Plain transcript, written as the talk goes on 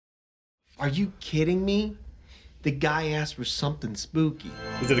Are you kidding me? The guy asked for something spooky.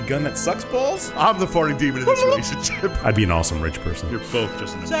 Is it a gun that sucks balls? I'm the farting demon in this relationship. I'd be an awesome rich person. You're both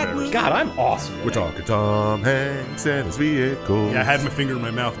just an embarrassment. God, I'm awesome. We're talking Tom Hanks and his vehicle. Yeah, I had my finger in my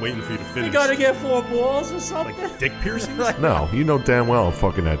mouth waiting for you to finish. You gotta get 4 balls or something? Like dick piercings? No, you know damn well I'm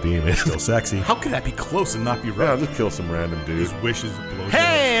fucking that demon. Still sexy. How could that be close and not be Yeah, right? I'll just kill some random dude. His wishes blow.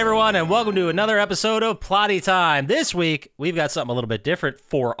 Hey everyone, and welcome to another episode of Plotty Time. This week, we've got something a little bit different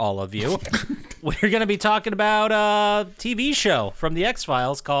for all of you. We're going to be talking about a TV show from the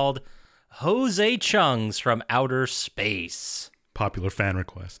X-Files called Jose Chung's from Outer Space. Popular fan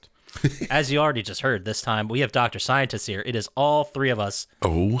request. As you already just heard, this time we have Dr. Scientist here. It is all three of us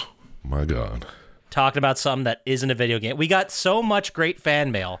Oh my god. talking about something that isn't a video game. We got so much great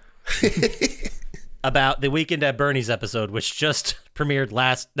fan mail about the Weekend at Bernie's episode, which just premiered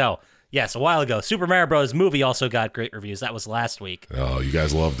a while ago. Super Mario Bros. Movie also got great reviews. That was last week, Oh, you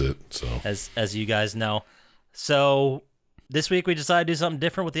guys loved it. So as you guys know. So this week we decided to do something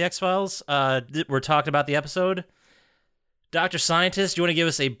different with the X-Files. We're talking about the episode. Dr. Scientist, do you want to give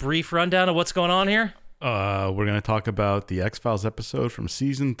us a brief rundown of what's going on here? We're going to talk about the X-Files episode from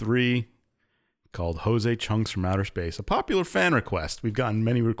Season 3 called Jose Chung's from Outer Space. A popular fan request. We've gotten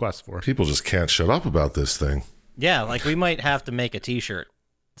many requests for it. people just can't shut up about this thing. Yeah, like we might have to make a T-shirt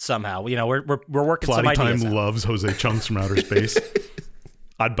somehow. You know, we're working some Plotty ideas Time out. loves Jose Chung's from Outer Space.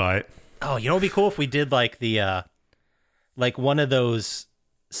 I'd buy it. Oh, you know what'd be cool if we did like the like one of those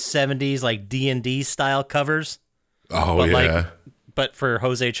 70s like D&D style covers. Oh, But, yeah. But for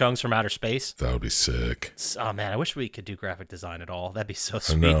Jose Chung's from Outer Space. That would be sick. Oh man, I wish we could do graphic design at all. That'd be so I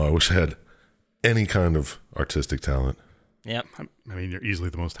sweet. know. I wish I had any kind of artistic talent. Yep. I mean, you're easily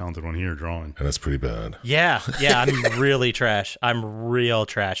the most talented one here drawing. And that's pretty bad. Yeah, I'm really trash. I'm real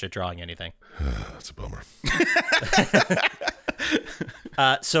trash at drawing anything. That's a bummer.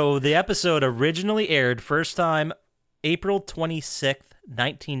 So the episode originally aired first time April 26th,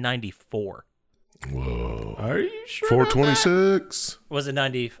 1994. Whoa. Are you sure? about that? 426. Was it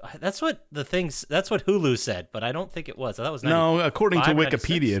 90? That's what Hulu said, but I don't think it was. That was 90, No, according to 95,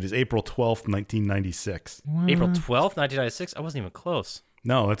 Wikipedia, 96? it is April 12th, 1996. April 12th, 1996. I wasn't even close.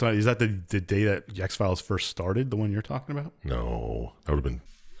 No, that's not. Is that the day that X-Files first started, the one you're talking about? No. That would have been.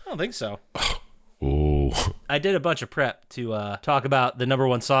 I don't think so. Oh. I did a bunch of prep to talk about the number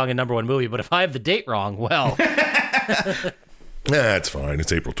one song and number one movie, but if I have the date wrong, well, Yeah, it's fine.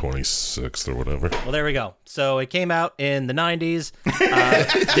 It's April 26th or whatever. well, there we go. So it came out in the 90s.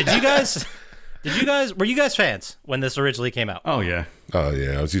 Were you guys fans when this originally came out? Oh, yeah.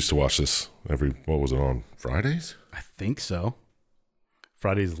 Yeah. I was used to watch this what was it on? Fridays? I think so.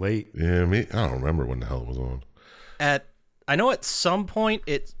 Friday's late. Yeah, me. I don't remember when the hell it was on. I know at some point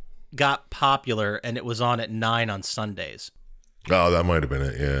it got popular and it was on at 9 on Sundays. Oh, that might have been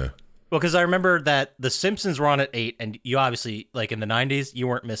it. Yeah. Well, because I remember that The Simpsons were on at 8, and you obviously, like in the 90s, you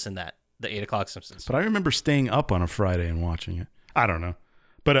weren't missing the 8 o'clock Simpsons. But I remember staying up on a Friday and watching it. I don't know.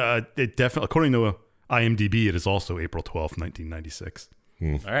 But it definitely, according to IMDb, it is also April 12th, 1996.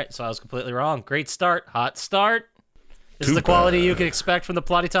 All right, so I was completely wrong. Great start. Hot start. This Too is the quality bad. you can expect from the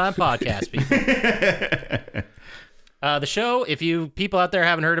Plotty Time podcast, people. The show, if you people out there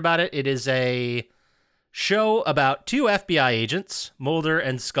haven't heard about it, it is a show about two FBI agents, Mulder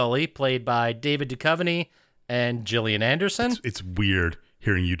and Scully, played by David Duchovny and Gillian Anderson. It's weird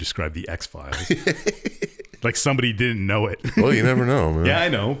hearing you describe the X-Files. Like somebody didn't know it. Well, you never know, man. Yeah, I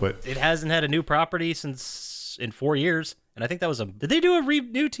know, but It hasn't had a new property in 4 years, and I think that was did they do a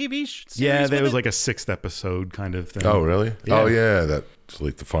new TV series? yeah, with there was it? like a 6th episode kind of thing. Oh, really? Yeah. Oh, yeah. That's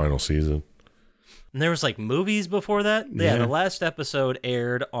like the final season. And there was like movies before that. Yeah, Yeah. the last episode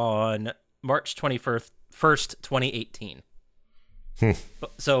aired on March 21st, 2018.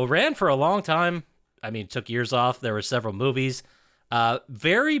 So ran for a long time. I mean, took years off. There were several movies.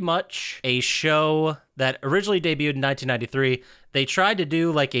 Very much a show that originally debuted in 1993. They tried to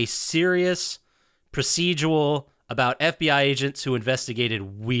do like a serious procedural about FBI agents who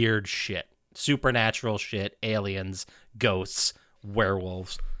investigated weird shit. Supernatural shit, aliens, ghosts,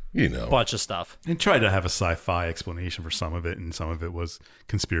 werewolves, You know. bunch of stuff. And tried to have a sci-fi explanation for some of it, and some of it was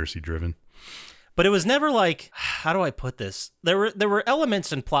conspiracy-driven. But it was never like, how do I put this? There were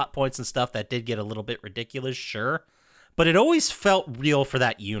elements and plot points and stuff that did get a little bit ridiculous, sure. But it always felt real for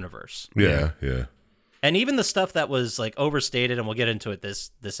that universe. Yeah, yeah. And even the stuff that was like overstated, and we'll get into it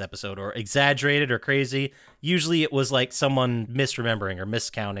this episode, or exaggerated or crazy, usually it was like someone misremembering or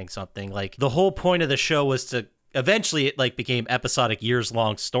miscounting something. Like the whole point of the show was to eventually it like became episodic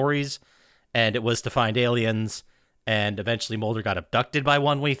years-long stories, and it was to find aliens. And eventually Mulder got abducted by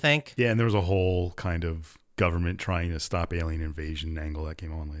one, we think. Yeah, and there was a whole kind of government trying to stop alien invasion angle that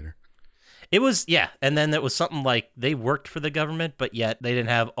came on later. It was, yeah. And then it was something like they worked for the government, but yet they didn't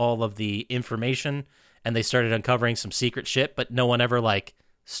have all of the information, and they started uncovering some secret shit, but no one ever like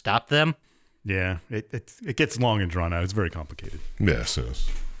stopped them. Yeah, it gets long and drawn out. It's very complicated. Yes.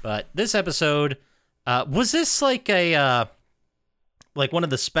 But this episode, was this like like one of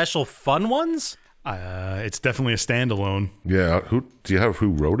the special fun ones? It's definitely a standalone. Yeah. Do you have who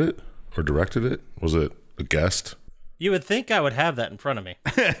wrote it or directed it? Was it a guest? You would think I would have that in front of me.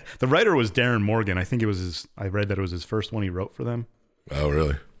 The writer was Darren Morgan. I think it was I read that it was his first one he wrote for them. Oh,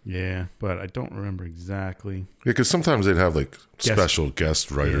 really? Yeah, but I don't remember exactly. Yeah, because sometimes they'd have like special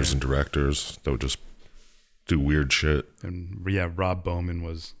guest writers and directors that would just do weird shit. And yeah, Rob Bowman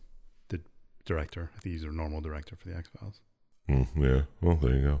was the director. I think he's a normal director for the X-Files. Yeah. Well,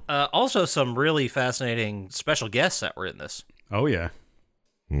 there you go. Also, some really fascinating special guests that were in this. Oh, yeah.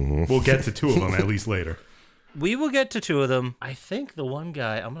 We'll get to two of them at least later. We will get to two of them. I think the one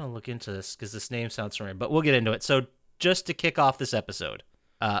guy, I'm going to look into this because this name sounds familiar, but we'll get into it. So just to kick off this episode,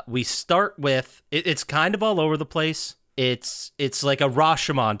 we start with, it's kind of all over the place. It's like a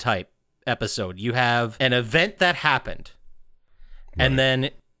Rashomon type episode. You have an event that happened. Right. And then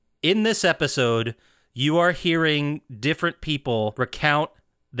in this episode, you are hearing different people recount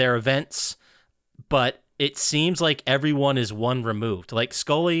their events, but it seems like everyone is one removed. Like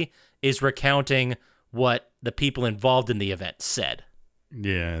Scully is recounting what the people involved in the event said.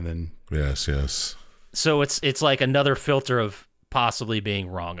 Yeah, and then yes. So it's like another filter of possibly being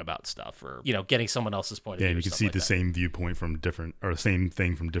wrong about stuff, or getting someone else's point of view. Yeah, and you can see like the that. Same viewpoint from different, or the same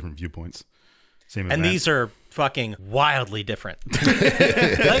thing from different viewpoints. Same and event. These are fucking wildly different.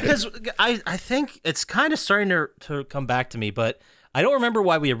 Because I think it's kind of starting to come back to me, but I don't remember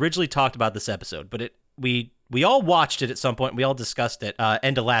why we originally talked about this episode, but we all watched it at some point. We all discussed it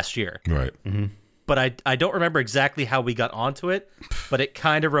end of last year. Right. Mm-hmm. But I don't remember exactly how we got onto it, but it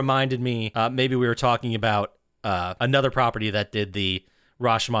kind of reminded me, maybe we were talking about another property that did the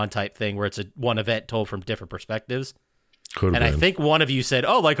Rashomon type thing where it's one event told from different perspectives. Could have and been. I think one of you said,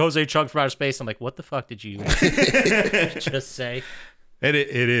 "Oh, like Jose Chung from Outer Space." I'm like, "What the fuck did you just say?" It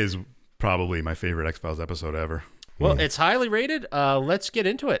is probably my favorite X-Files episode ever. Well, it's highly rated. Let's get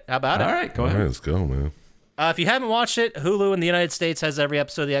into it. How about it? All right, go All ahead. right, let's go, man. If you haven't watched it, Hulu in the United States has every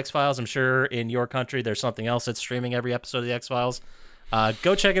episode of the X-Files. I'm sure in your country there's something else that's streaming every episode of the X-Files.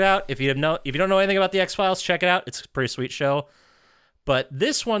 Go check it out. If you don't know anything about the X-Files, check it out. It's a pretty sweet show. But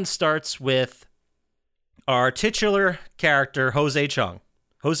this one starts with our titular character, Jose Chung.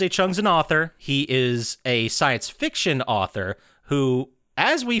 Jose Chung's an author. He is a science fiction author who,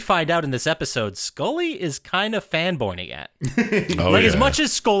 as we find out in this episode, Scully is kind of fanboying at. As much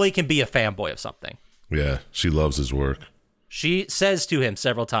as Scully can be a fanboy of something. Yeah, she loves his work. She says to him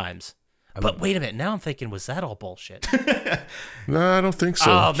several times, but wait a minute, now I'm thinking, was that all bullshit? No, I don't think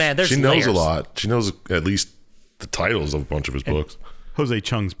so. Oh, man, there's she knows layers. a lot. She knows at least the titles of a bunch of his books. Jose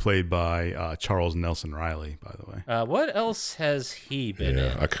Chung's played by Charles Nelson Riley, by the way. What else has he been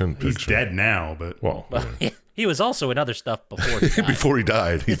in? I couldn't He's picture. dead now, but Well, He was also in other stuff before he died. before he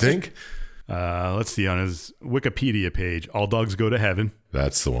died, you think? let's see, on his Wikipedia page, All Dogs Go to Heaven,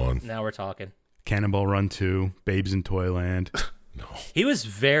 That's the one. Now we're talking. Cannonball Run 2, Babes in Toyland. He was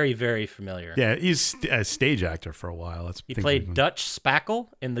very, very familiar. Yeah, he's a stage actor for a while. He played Dutch Spackle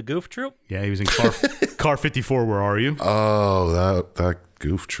in the Goof Troop. Yeah, he was in Car 54, Where Are You? Oh, that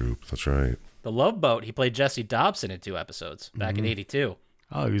Goof Troop. That's right. The Love Boat, he played Jesse Dobson in 2 episodes back in 82.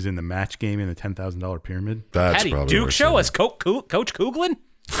 Oh, he was in The Match Game in the $10,000 Pyramid. That's Patty probably Duke where show I as Coach Cooglin?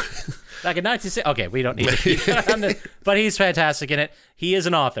 Back in 1960. Okay, we don't need to. But he's fantastic in it. He is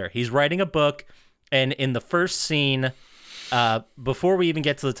an author. He's writing a book, and in the first scene, before we even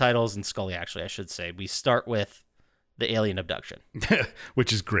get to the titles, and Scully, actually, I should say, we start with the alien abduction.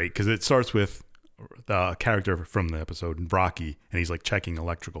 Which is great, because it starts with the character from the episode, Rocky, and he's like checking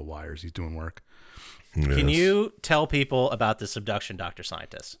electrical wires. He's doing work. Yes. Can you tell people about this abduction, Dr.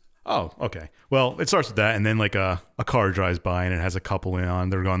 Scientist? Oh, okay. Well, it starts with that, and then like a car drives by, and it has a couple in on.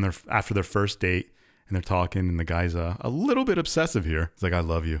 They're going there after their first date, and they're talking, and the guy's a little bit obsessive here. He's like, "I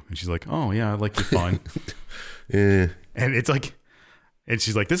love you," and she's like, "Oh yeah, I like you fine." Yeah. And it's like, and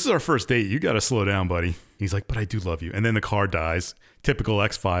she's like, "This is our first date. You got to slow down, buddy." He's like, "But I do love you." And then the car dies. Typical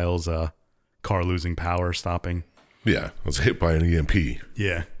X-Files, car losing power, stopping. Yeah. I was hit by an EMP.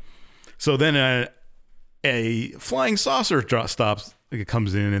 Yeah. So then a flying saucer stops. It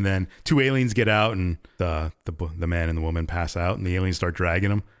comes in, and then two aliens get out, and the man and the woman pass out, and the aliens start dragging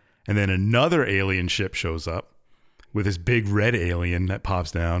them. And then another alien ship shows up with this big red alien that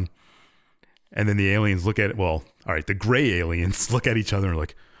pops down. And then the aliens look at it. Well, all right, the gray aliens look at each other and are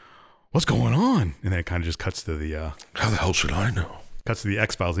like, "What's going on?" And then it kind of just cuts to the How the hell should I know? Cuts to the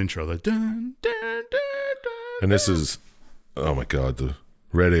X-Files intro. The dun, dun, dun, dun. And this is, oh my God, the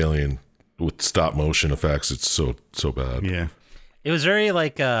red alien with stop motion effects. It's so bad. Yeah. It was very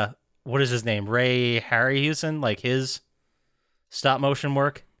like, what is his name? Ray Harryhausen, like his stop motion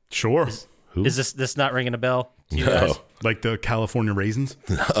work. Sure. Who? Is this not ringing a bell to you guys? No, Like the California Raisins?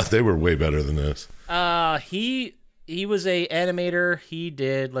 they were way better than this. He was a animator. He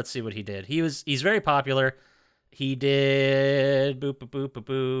did, let's see what he did. He's very popular. He did boop boop boop boop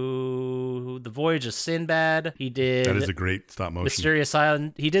boo. The Voyage of Sinbad. He did That is a great stop motion. Mysterious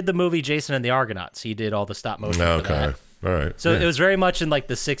Island. He did the movie Jason and the Argonauts. He did all the stop motion. for that. Okay, all right. So it was very much in like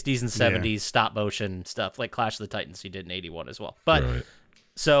the 60s and 70s stop motion stuff, like Clash of the Titans. He did in 81 as well. But Right.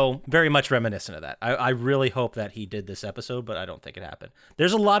 so very much reminiscent of that. I really hope that he did this episode, but I don't think it happened.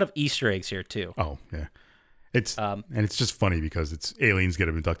 There's a lot of Easter eggs here too. Oh, yeah. It's and it's just funny because it's aliens get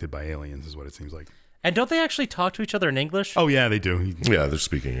abducted by aliens is what it seems like. And don't they actually talk to each other in English? Oh, yeah, they do. Yeah, they're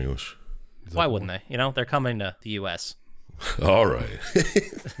speaking English. Why wouldn't they? You know, they're coming to the U.S. All right.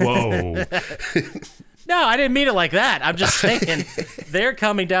 Whoa. No, I didn't mean it like that. I'm just saying they're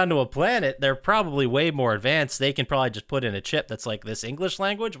coming down to a planet. They're probably way more advanced. They can probably just put in a chip that's like this English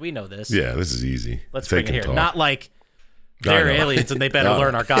language. We know this. Yeah, this is easy. Let's They bring it can here. talk. Not like I they're know. aliens and they better No.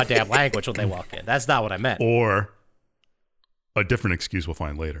 learn our goddamn language when they walk in. That's not what I meant. Or a different excuse we'll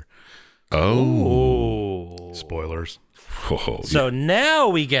find later. Oh. Spoilers. So now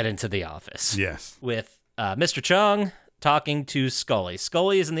we get into the office Yes. with Mr. Chung talking to Scully.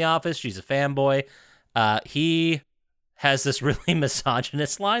 Scully is in the office. She's a fanboy. He has this really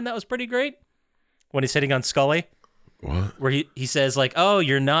misogynist line that was pretty great when he's hitting on Scully, What? where he says like, "Oh,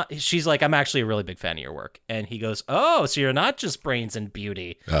 you're not." She's like, "I'm actually a really big fan of your work," and he goes, "Oh, so you're not just brains and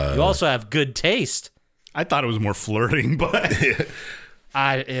beauty. You also have good taste." I thought it was more flirting, but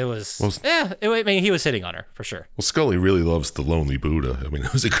I mean, he was hitting on her for sure. Well, Scully really loves the Lonely Buddha. I mean,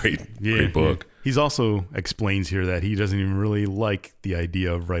 it was a great book. He's also explains here that he doesn't even really like the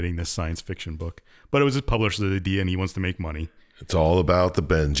idea of writing this science fiction book, but it was his publisher's idea and he wants to make money. It's all about the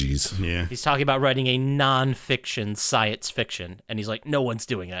Benjis. Yeah. He's talking about writing a non-fiction science fiction, and he's like, "No one's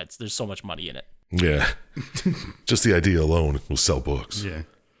doing that. There's so much money in it." Yeah. Just the idea alone will sell books. Yeah.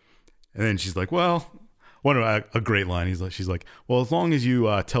 And then she's like, well, a great line. She's like, well, as long as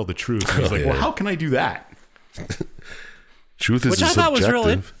you tell the truth. And he's like, well, how can I do that? Truth is Which I thought was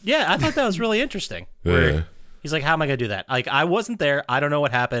subjective. I thought that was really interesting. Yeah. He's like, "How am I gonna do that? Like, I wasn't there. I don't know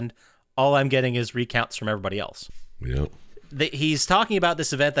what happened. All I'm getting is recounts from everybody else." Yep. He's talking about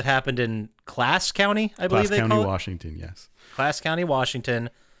this event that happened in Class County, I believe Class they County, call it. Washington, yes. Class County, Washington.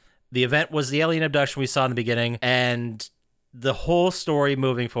 The event was the alien abduction we saw in the beginning, and the whole story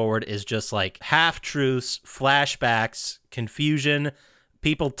moving forward is just like half-truths, flashbacks, confusion,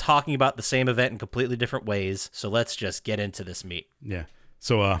 people talking about the same event in completely different ways. So let's just get into this meat. Yeah.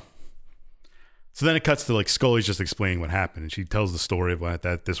 So then it cuts to like Scully's just explaining what happened, and she tells the story of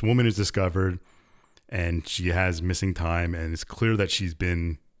that this woman is discovered, and she has missing time, and it's clear that she's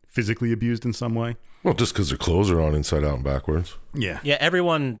been physically abused in some way. Well, just because her clothes are on inside out and backwards. Yeah. Yeah,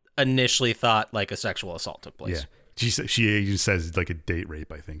 everyone initially thought like a sexual assault took place. Yeah. She even says like a date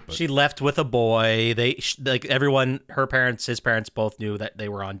rape, I think. But She left with a boy. Like everyone, her parents, his parents both knew that they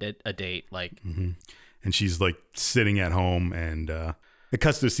were on a date. Like, and she's like sitting at home, and it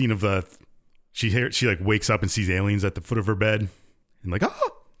cuts to a scene of she like wakes up and sees aliens at the foot of her bed, and like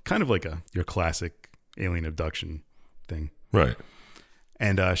kind of like your classic alien abduction thing. Right.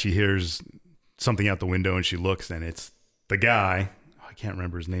 And she hears something out the window, and she looks, and it's the guy. I can't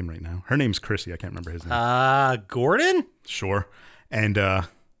remember his name right now. Her name's Chrissy. I can't remember his name. Gordon? Sure. And I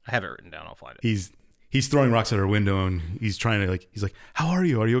have it written down. I'll find it. he's throwing rocks at her window, and he's trying to he's like, how are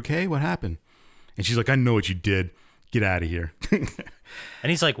you? Are you okay? What happened? And she's like, I know what you did. Get out of here. And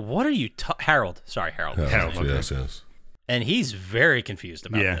he's like, what are you Harold. Sorry, Harold. Harold, okay. Yes. And he's very confused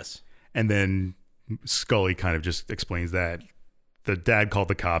about this. And then Scully kind of just explains that the dad called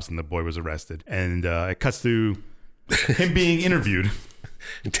the cops and the boy was arrested. And it cuts to him being interviewed.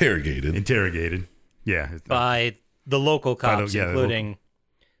 Interrogated. Yeah. By the local cops, the including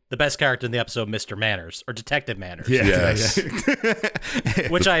the best character in the episode, Mr. Manners, or Detective Manners. Yeah. Yes.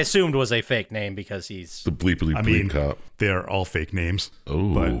 Which I assumed was a fake name because he's... The bleepily bleep cop. They are all fake names.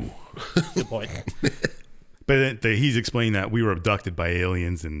 Oh. Good point. But he's explaining that we were abducted by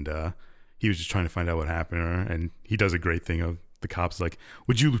aliens, and he was just trying to find out what happened to her. And he does a great thing of the cops like,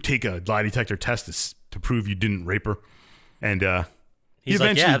 would you take a lie detector test to prove you didn't rape her? And he's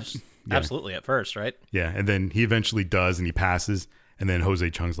like, absolutely at first, right? Yeah, and then he eventually does, and he passes. And then Jose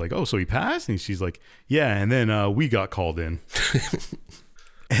Chung's like, oh, so he passed? And she's like, yeah. And then we got called in.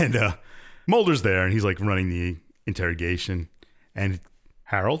 And Mulder's there, and he's like running the interrogation. And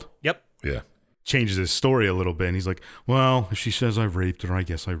Harold Yep. Yeah. changes his story a little bit, and he's like, well, if she says I raped her, I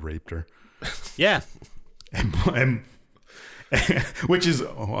guess I raped her. Yeah. And which is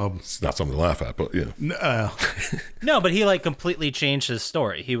It's not something to laugh at, but yeah. No, but he like completely changed his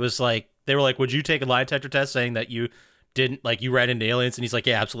story. He was like, they were like, would you take a lie detector test saying that you didn't, like, you ran into aliens? And he's like,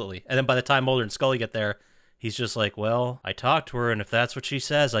 yeah, absolutely. And then by the time Mulder and Scully get there, he's just like, well, I talked to her, and if that's what she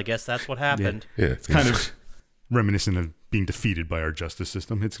says, I guess that's what happened. Yeah. it's kind of reminiscent of being defeated by our justice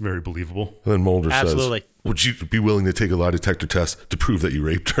system. It's very believable. And then Mulder Absolutely. says, would you be willing to take a lie detector test to prove that you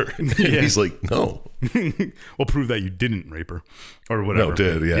raped her? And he's like, no. Well, prove that you didn't rape her or whatever. No,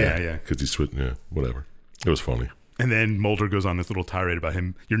 did, yeah. Yeah. Because he switched, whatever. It was funny. And then Mulder goes on this little tirade about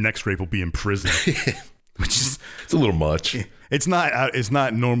him. Your next rape will be in prison, which is It's a little much. it's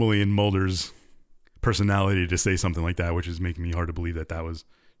not normally in Mulder's personality to say something like that, which is making me hard to believe that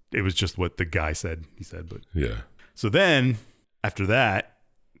it was just what the guy said. He said, but Yeah. so then after that,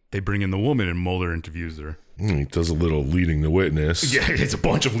 they bring in the woman and Mulder interviews her. He does a little leading the witness. Yeah, it's a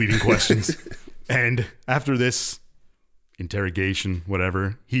bunch of leading questions. And after this interrogation,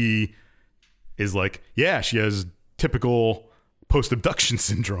 whatever, he is like, yeah, she has typical post-abduction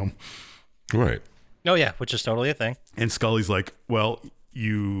syndrome. Right. Oh, yeah, which is totally a thing. And Scully's like, well,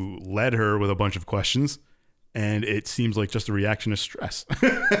 you led her with a bunch of questions, and it seems like just a reaction to stress.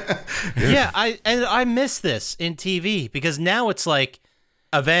 Yeah, I miss this in TV because now it's like,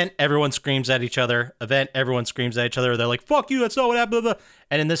 event, everyone screams at each other. Event, everyone screams at each other. They're like, fuck you, that's not what happened. Blah, blah.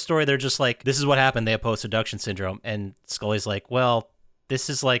 And in this story, they're just like, this is what happened. They have post-abduction syndrome. And Scully's like, well, this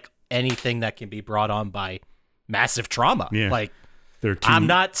is like anything that can be brought on by massive trauma. Yeah. Like, They're two, I'm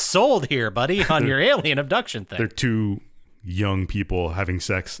not sold here, buddy, on your alien abduction thing. They're two young people having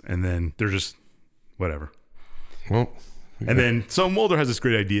sex, and then they're just whatever. Well, And then, so Mulder has this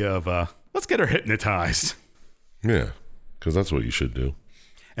great idea of, let's get her hypnotized. yeah, because that's what you should do.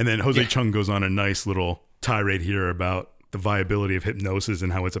 And then Jose Chung goes on a nice little tirade here about the viability of hypnosis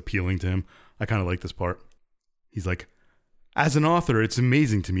and how it's appealing to him. I kind of like this part. He's like, as an author, it's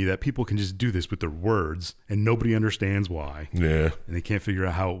amazing to me that people can just do this with their words and nobody understands why. Yeah. And they can't figure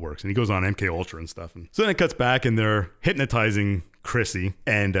out how it works. And he goes on MK Ultra and stuff. And so then it cuts back and they're hypnotizing Chrissy,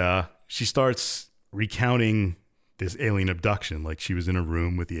 and she starts recounting this alien abduction. Like she was in a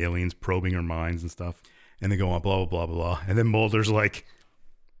room with the aliens probing her minds and stuff. And they go on blah, blah, blah, blah, blah. And then Mulder's like,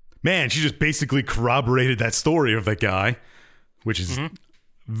 man, she just basically corroborated that story of that guy, which is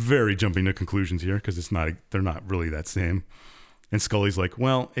very jumping to conclusions here because they're not really that same. And Scully's like,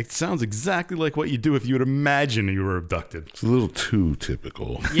 well, it sounds exactly like what you do if you would imagine you were abducted. It's a little too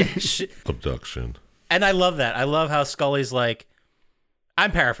typical. Yeah, Abduction. and I love that. I love how Scully's like,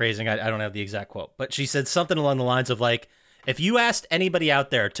 I'm paraphrasing, I don't have the exact quote, but she said something along the lines of like, if you asked anybody out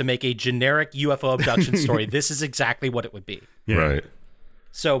there to make a generic UFO abduction story, this is exactly what it would be. Yeah. Right.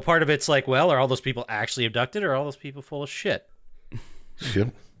 So part of it's like, well, are all those people actually abducted or are all those people full of shit?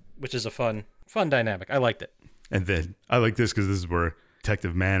 Yep. Which is a fun dynamic. I liked it. And then I like this because this is where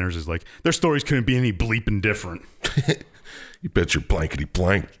Detective Manners is like, their stories couldn't be any bleeping different. You bet your blankety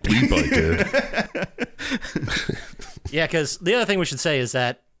blank bleep I did. Yeah, because the other thing we should say is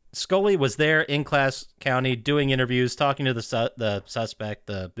that Scully was there in Class County doing interviews, talking to the suspect,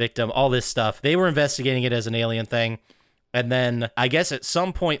 the victim, all this stuff. They were investigating it as an alien thing. And then I guess at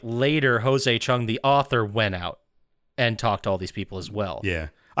some point later, Jose Chung, the author, went out and talked to all these people as well. Yeah.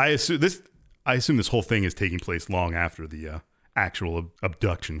 I assume this whole thing is taking place long after the actual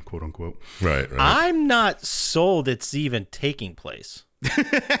abduction, quote unquote. Right. I'm not sold it's even taking place.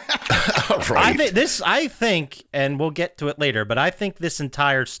 Right. I think, and we'll get to it later, but I think this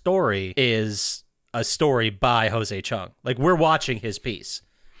entire story is a story by Jose Chung. Like, we're watching his piece,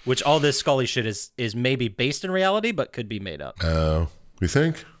 which all this Scully shit is maybe based in reality, but could be made up. You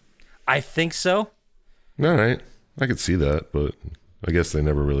think? I think so. All right. I could see that, but I guess they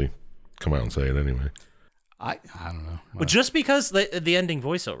never really come out and say it anyway. I don't know. Well, just because the ending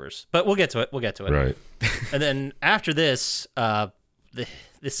voiceovers, but we'll get to it. Right. And then after this,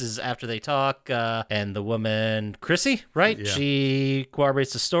 this is after they talk, and the woman, Chrissy, right? Yeah. She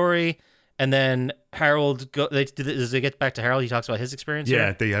corroborates the story, and then Harold, as they get back to Harold, he talks about his experience.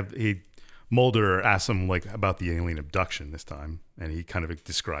 Yeah, here? Mulder asks him like about the alien abduction this time, and he kind of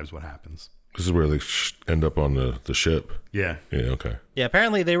describes what happens. This is where they end up on the ship. Yeah. Yeah, okay. Yeah,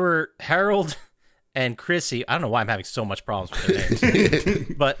 apparently they were Harold and Chrissy. I don't know why I'm having so much problems with their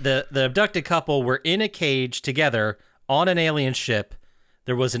names. But the abducted couple were in a cage together on an alien ship.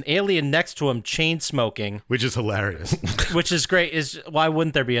 There was an alien next to him chain smoking. Which is hilarious. Which is great. Why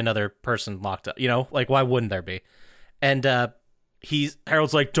wouldn't there be another person locked up? You know, like, why wouldn't there be? And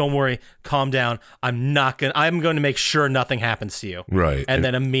Harold's like, don't worry, calm down. I'm going to make sure nothing happens to you. Right. And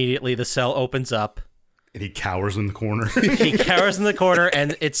then immediately the cell opens up. And he cowers in the corner. He cowers in the corner,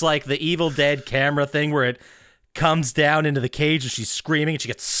 and it's like the Evil Dead camera thing where it comes down into the cage and she's screaming and she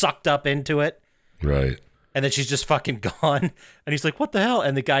gets sucked up into it. Right. And then she's just fucking gone. And he's like, what the hell?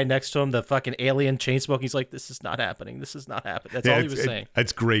 And the guy next to him, the fucking alien chain smoking, he's like, this is not happening. This is not happening. That's all he was saying.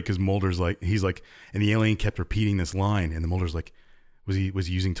 It's great because Mulder's like, he's like, and the alien kept repeating this line. And the Mulder's like, was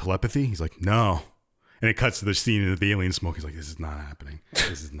he using telepathy? He's like, no. And it cuts to the scene of the alien smoking. He's like, this is not happening.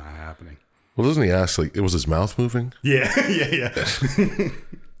 This is not happening. Well, doesn't he ask, like, it was his mouth moving? Yeah.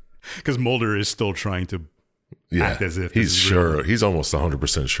 Because Mulder is still trying to act as if he's sure. He's almost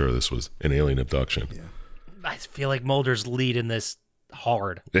 100% sure this was an alien abduction. Yeah. I feel like Mulder's leading this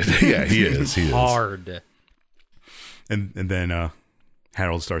hard. Yeah, he is. He is. Hard. And then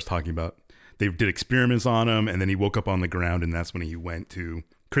Harold starts talking about they did experiments on him, and then he woke up on the ground, and that's when he went to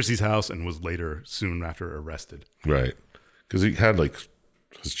Chrissy's house and was later, soon after, arrested. Right. Because he had, like,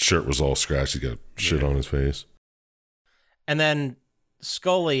 his shirt was all scratched. He got shit on his face. And then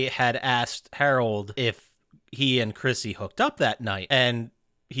Scully had asked Harold if he and Chrissy hooked up that night. And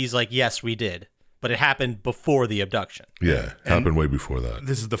he's like, yes, we did. But it happened before the abduction. Yeah, happened way before that.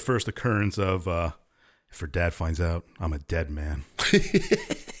 This is the first occurrence of, if her dad finds out, I'm a dead man.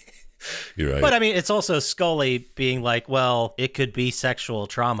 You're right. But I mean, it's also Scully being like, well, it could be sexual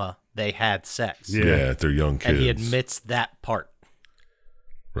trauma. They had sex. Yeah, they're young kids. And he admits that part.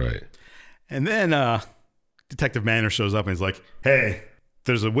 Right. And then Detective Manor shows up and he's like, hey,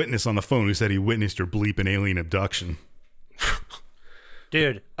 there's a witness on the phone who said he witnessed your bleeping alien abduction.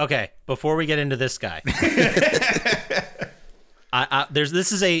 Dude, okay, before we get into this guy,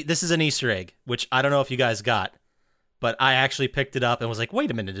 this is an Easter egg, which I don't know if you guys got, but I actually picked it up and was like, wait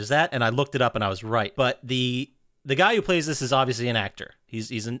a minute, is that? And I looked it up and I was right. But the guy who plays this is obviously an actor.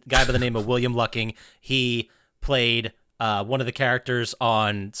 He's a guy by the name of William Lucking. He played one of the characters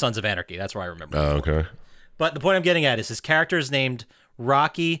on Sons of Anarchy. That's where I remember. Oh, okay. But the point I'm getting at is his character is named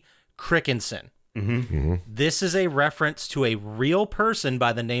Rocky Crickenson. Mm-hmm. Mm-hmm. This is a reference to a real person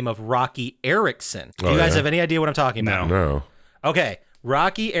by the name of Rocky Erickson. Do Oh, you guys yeah? have any idea what I'm talking about? No. Okay,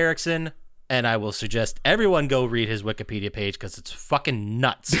 Rocky Erickson, and I will suggest everyone go read his Wikipedia page because it's fucking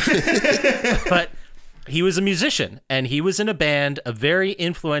nuts. But he was a musician, and he was in a band, a very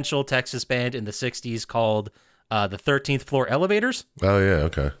influential Texas band in the 60s called the 13th Floor Elevators. Oh, yeah,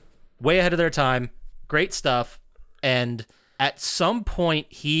 okay. Way ahead of their time. Great stuff. And at some point,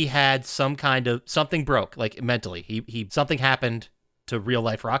 he had something broke, like mentally. He something happened to real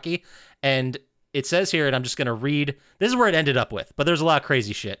life Rocky. And it says here, and I'm just going to read, this is where it ended up with, but there's a lot of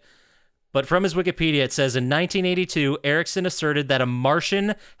crazy shit. But from his Wikipedia, it says in 1982, Erickson asserted that a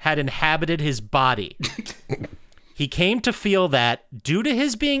Martian had inhabited his body. He came to feel that, due to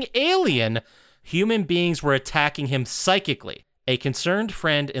his being alien, human beings were attacking him psychically. A concerned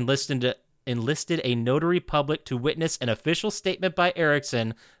friend enlisted a notary public to witness an official statement by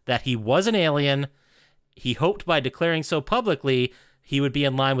Erickson that he was an alien. He hoped by declaring so publicly, he would be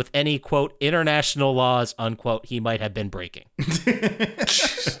in line with any, quote, international laws, unquote, he might have been breaking.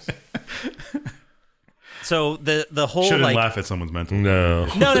 So the whole, Shouldn't laugh at someone's mental. No.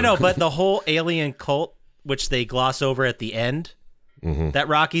 No, but the whole alien cult, which they gloss over at the end, that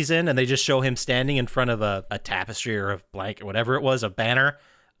Rocky's in, and they just show him standing in front of a tapestry or a blanket, whatever it was, a banner,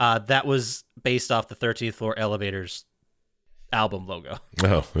 that was based off the 13th Floor Elevators album logo.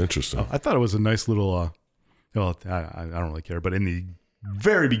 Oh, interesting. I thought it was a nice little, well, I don't really care, but in the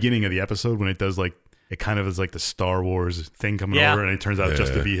very beginning of the episode when it does like, it kind of is like the Star Wars thing coming over and it turns out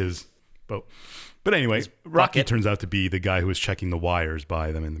just to be his boat. But anyway, Rocky turns out to be the guy who was checking the wires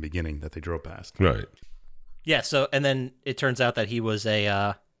by them in the beginning that they drove past. Right. Yeah, so, and then it turns out that he was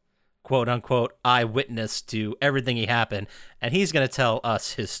a quote-unquote eyewitness to everything he happened, and he's going to tell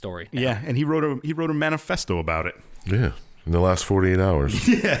us his story now. Yeah, and he wrote a manifesto about it. Yeah. In the last 48 hours.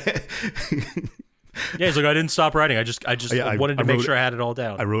 Yeah. Yeah, he's like, I didn't stop writing. I just wanted to make sure I had it all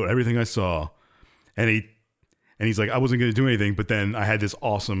down. I wrote everything I saw. And he's like, I wasn't going to do anything, but then I had this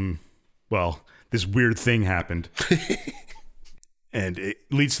this weird thing happened. And it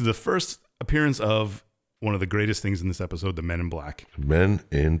leads to the first appearance of one of the greatest things in this episode, the Men in Black. Men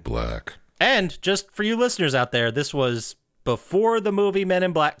in Black. And just for you listeners out there, this was before the movie Men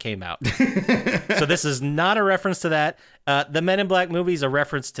in Black came out. So this is not a reference to that. The Men in Black movie is a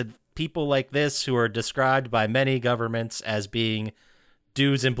reference to people like this who are described by many governments as being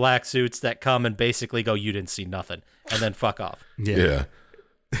dudes in black suits that come and basically go, you didn't see nothing, and then fuck off. Yeah.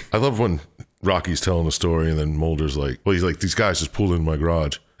 I love when Rocky's telling the story and then Mulder's like, well, he's like, these guys just pulled in my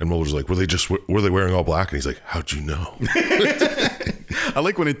garage And Mulder's like, were they wearing all black? And he's like, how'd you know? I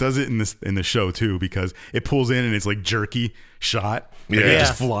like when it does it in the show too, because it pulls in and it's like jerky shot. Like Yeah. they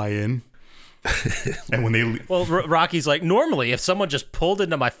just fly in. And when they Well, Rocky's like, normally if someone just pulled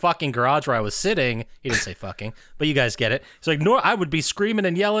into my fucking garage where I was sitting, he didn't say fucking, but you guys get it. He's like, no, I would be screaming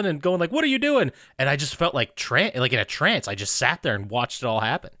and yelling and going like, what are you doing? And I just felt like in a trance. I just sat there and watched it all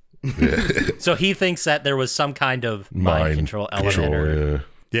happen. So he thinks that there was some kind of mind control element.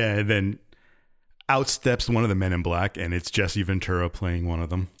 yeah, and then out steps one of the men in black, and it's Jesse Ventura playing one of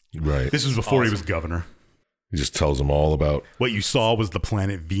them. Right. This was before he was governor. He just tells them all about. What you saw was the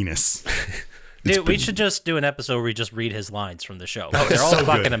planet Venus. Dude, we should just do an episode where we just read his lines from the show. They're all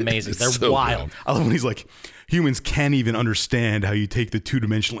fucking amazing. They're so wild. good. I love when he's like, humans can't even understand how you take the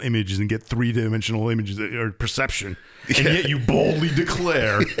 2-dimensional images and get 3-dimensional images or perception, and yet you boldly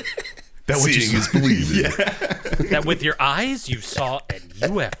declare that what you Seeing is believing. That with your eyes you saw a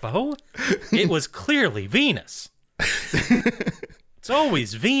UFO? It was clearly Venus. It's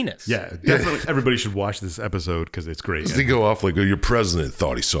always Venus. Yeah, definitely. Everybody should watch this episode because it's great. They go off like, oh, your president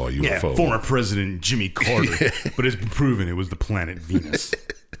thought he saw a Yeah, UFO. former President Jimmy Carter, but it's been proven it was the planet Venus.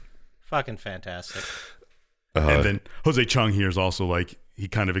 Fucking fantastic. And then Jose Chung here is also like, he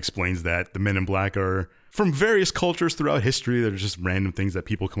kind of explains that the Men in Black are from various cultures throughout history. They're just random things that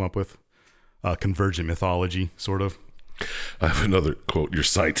people come up with. Convergent mythology, sort of. I have another quote. Your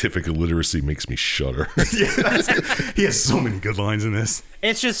scientific illiteracy makes me shudder. He has so many good lines in this.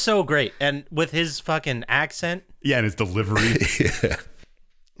 It's just so great. And with his fucking accent, Yeah, and his delivery. Yeah.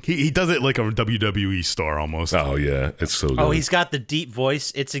 He does it like a WWE star almost. Oh, yeah. It's so good. oh, he's got the deep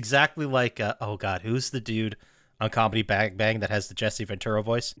voice. It's exactly like, oh God, who's the dude on Comedy Bang Bang that has the Jesse Ventura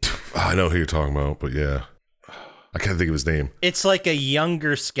voice? I know who you're talking about, but yeah. I can't think of his name. It's like a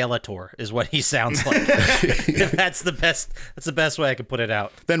younger Skeletor is what he sounds like. That's the best way I could put it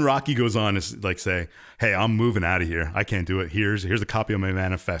out. Then Rocky goes on to like say, "Hey, I'm moving out of here. I can't do it. Here's a copy of my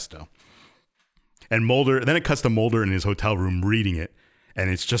manifesto." And Mulder. Then it cuts to Mulder in his hotel room reading it, and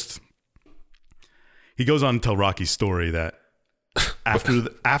it's just. He goes on to tell Rocky's story that after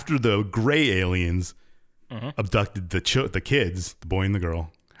the gray aliens abducted the kids, the boy and the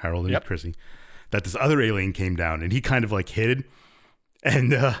girl, Harold and Chrissy, that this other alien came down and he kind of like hid, and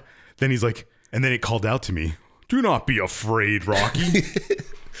then he's like, and then it called out to me, "Do not be afraid, Rocky.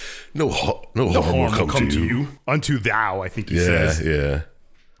 No harm will come to you. Unto thou," I think he Yeah, says. yeah.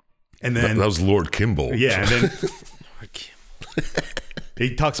 And then That was Lord Kimball. yeah, and then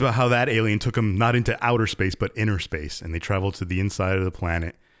he talks about how that alien took him not into outer space but inner space, and they traveled to the inside of the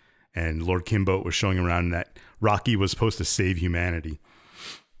planet. And Lord Kimbo was showing around that Rocky was supposed to save humanity.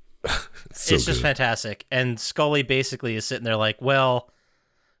 So it's just good. fantastic. And Scully basically is sitting there like, well,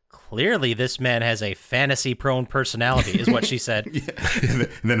 clearly this man has a fantasy-prone personality, is what she said. And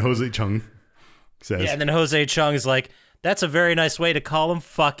then Jose Chung says, Yeah, and then Jose Chung is like, that's a very nice way to call him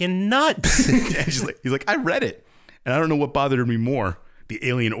fucking nuts. and he's like, I read it, and I don't know what bothered me more, the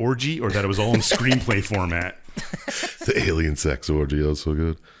alien orgy or that it was all in screenplay format. The alien sex orgy. That was so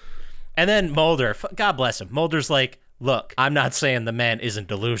good. And then Mulder, God bless him, Mulder's like, look, I'm not saying the man isn't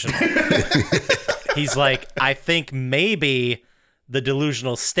delusional. He's like, I think maybe the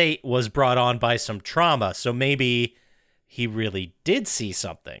delusional state was brought on by some trauma, so maybe he really did see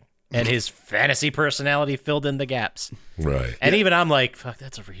something. And his fantasy personality filled in the gaps. Right. And even I'm like, fuck,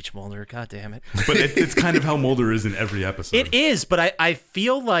 that's a reach, Mulder. God damn it. But it's kind of how Mulder is in every episode. It is, but I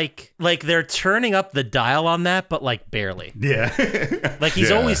feel like they're turning up the dial on that, but like barely. Yeah. Like he's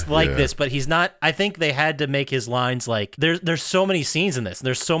Yeah, always like yeah. this, but he's not. I think they had to make his lines like there's so many scenes in this.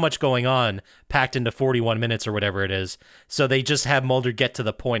 There's so much going on packed into 41 minutes or whatever it is. So they just have Mulder get to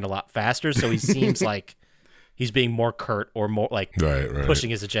the point a lot faster. So he seems like he's being more curt or more like Right.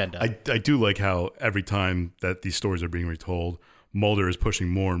 pushing his agenda. I do like how every time that these stories are being retold, Mulder is pushing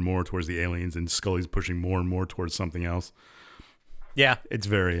more and more towards the aliens and Scully's pushing more and more towards something else. Yeah. It's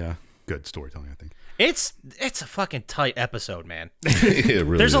very good storytelling, I think. It's a fucking tight episode, man. It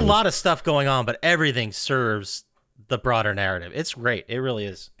really There's a is. lot of stuff going on, but everything serves the broader narrative. It's great. It really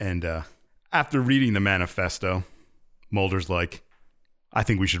is. And after reading the manifesto, Mulder's like, I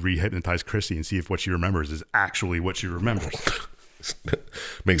think we should re-hypnotize Chrissy and see if what she remembers is actually what she remembers.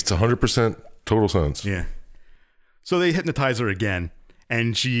 Makes 100% total sense. Yeah. So they hypnotize her again,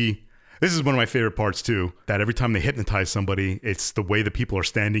 and this is one of my favorite parts too, that every time they hypnotize somebody, it's the way the people are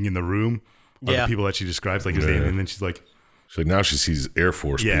standing in the room are Yeah. the people that she describes, like, Yeah. and then she's like, So now she sees Air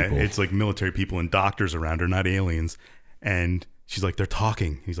Force people. it's like military people and doctors around her, not aliens. And she's like, they're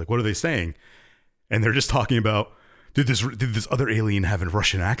talking. He's like, what are they saying? And they're just talking about, did this other alien have a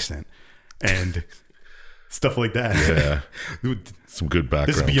Russian accent? And stuff like that. Yeah. Some good background.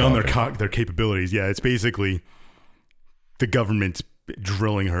 This is beyond talking. their capabilities. Yeah, it's basically the government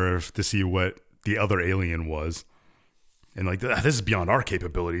drilling her to see what the other alien was. And like, this is beyond our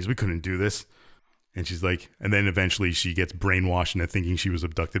capabilities. We couldn't do this. And she's like, and then eventually she gets brainwashed into thinking she was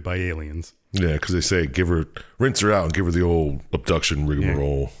abducted by aliens. Yeah, because they say rinse her out and give her the old abduction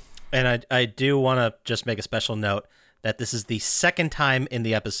rigmarole. And I do want to just make a special note that this is the second time in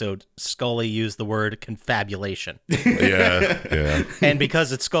the episode Scully used the word confabulation. Yeah. And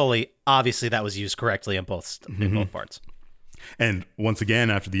because it's Scully, obviously that was used correctly in both parts. And once again,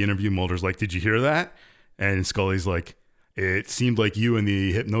 after the interview, Mulder's like, did you hear that? And Scully's like, it seemed like you and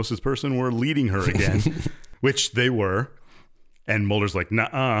the hypnosis person were leading her again, which they were. And Mulder's like,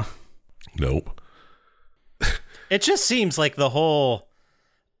 nuh-uh. Nope. It just seems like the whole,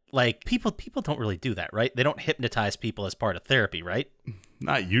 like, people don't really do that, right? They don't hypnotize people as part of therapy, right?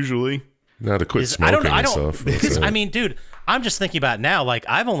 Not usually. Now to quit smoking and stuff. Because, I mean, dude, I'm just thinking about it now. Like,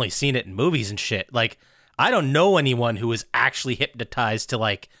 I've only seen it in movies and shit. Like, I don't know anyone who was actually hypnotized to,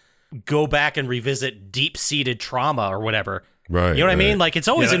 like, go back and revisit deep-seated trauma or whatever. Right. You know what I mean? Like, it's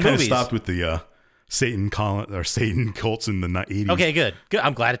always in that movies. kind of stopped with the Satan cults in the 80s. Okay, good.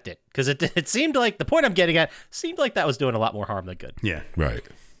 I'm glad it did. Because it seemed like, the point I'm getting at, seemed like that was doing a lot more harm than good. Yeah. Right.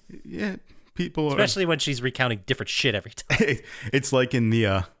 Yeah. People Especially when she's recounting different shit every time. It's like in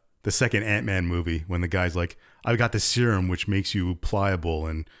the second Ant-Man movie when the guy's like, I've got this serum which makes you pliable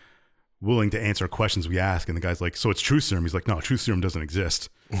and willing to answer questions we ask. And the guy's like, so it's true serum? He's like, no, true serum doesn't exist.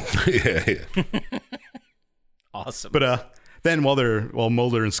 Yeah. Awesome. But then while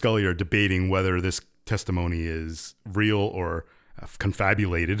Mulder and Scully are debating whether this testimony is real or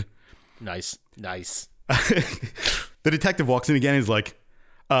confabulated, Nice. the detective walks in again and is like,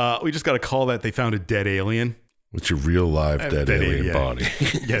 we just got a call that they found a dead alien. It's your real live dead alien yeah. body.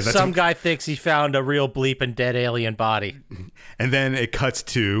 Yeah, that's Some guy thinks he found a real bleeping dead alien body. And then it cuts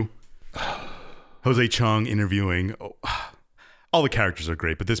to Jose Chung interviewing. All the characters are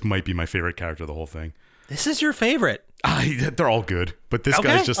great, but this might be my favorite character of the whole thing. This is your favorite. They're all good, but this Okay,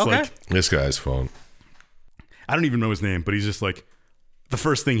 guy's just okay. like, This guy's fun. I don't even know his name, but he's just like, the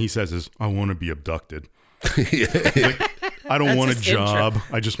first thing he says is, I want to be abducted. I don't want a his intro. job.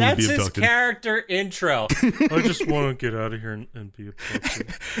 I just want to That's be his abducted. character intro. I just want to get out of here and be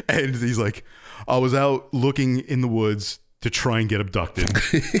abducted. And he's like, I was out looking in the woods to try and get abducted.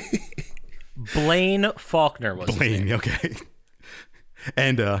 Blaine Faulkner was his name. Blaine, okay.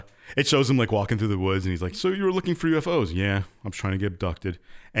 And it shows him like walking through the woods, and he's like, so you were looking for UFOs? Yeah, I'm trying to get abducted.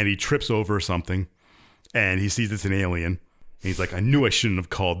 And he trips over something, and he sees it's an alien. And he's like, I knew I shouldn't have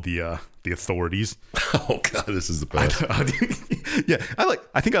called the authorities. Oh God, this is the best. Yeah,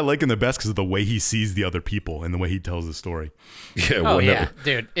 I think I like him the best because of the way he sees the other people and the way he tells the story. Yeah. Oh one yeah, that-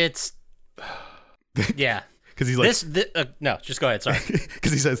 dude, it's yeah. Because he's like, no, just go ahead. Sorry.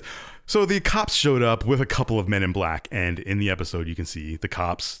 because he says, so the cops showed up with a couple of men in black, and in the episode you can see the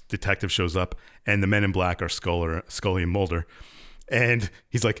cops, detective shows up, and the men in black are Scully and Mulder. And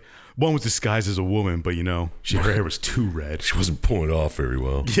he's like, one was disguised as a woman, but her hair was too red. She wasn't pulling it off very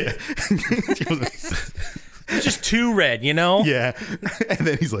well. Yeah. She wasn't- It's just too red, you know? yeah. And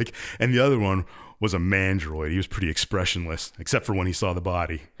then he's like, and the other one was a mandroid. He was pretty expressionless, except for when he saw the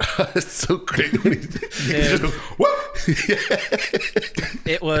body. It's so great. When he Dude, what?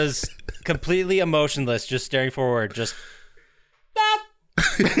 it was completely emotionless, just staring forward, just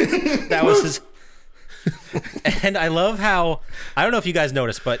that was his. And I love how, I don't know if you guys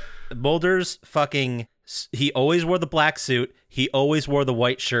noticed, but Mulder's he always wore the black suit. He always wore the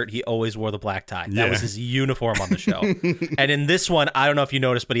white shirt. He always wore the black tie. That was his uniform on the show. And in this one, I don't know if you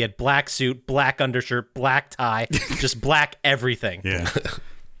noticed, but he had black suit, black undershirt, black tie, just black everything. Yeah.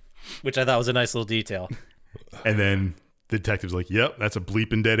 Which I thought was a nice little detail. And then the detective's like, yep, that's a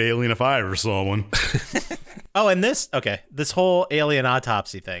bleeping dead alien if I ever saw one. Oh, and this whole alien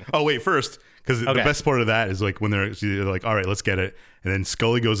autopsy thing. Oh, wait, first, because the best part of that is like when they're like, all right, let's get it. And then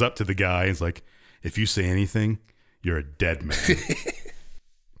Scully goes up to the guy and is like, if you say anything, you're a dead man.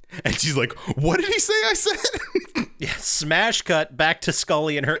 And she's like, what did he say I said? Yeah, smash cut back to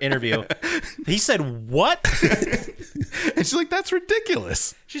Scully in her interview. He said, what? And she's like, that's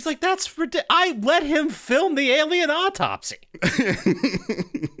ridiculous. She's like, that's ridiculous. I let him film the alien autopsy.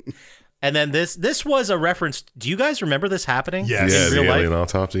 And then this was a reference. Do you guys remember this happening? Yes. Yeah, In the real alien life?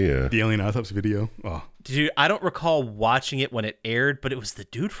 autopsy. Yeah. The alien autopsy video. Oh. Dude, I don't recall watching it when it aired, but it was the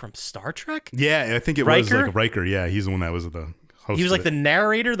dude from Star Trek? Yeah, I think it was Riker? like Riker. Yeah, he's the one that was the host. He was of like it. the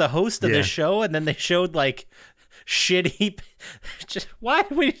narrator, the host of Yeah. the show, and then they showed like shitty. Just, why?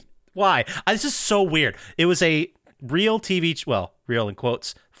 This is so weird. It was a real TV, real in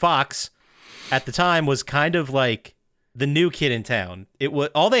quotes, Fox at the time was kind of like the new kid in town. It was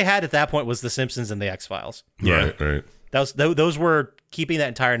all they had at that point was The Simpsons and The X-Files. Yeah. Right. Those were keeping that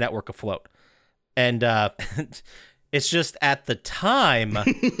entire network afloat. And it's just at the time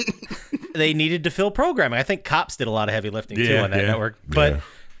they needed to fill programming. I think Cops did a lot of heavy lifting too on that network, but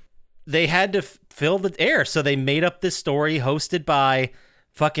they had to fill the air. So they made up this story hosted by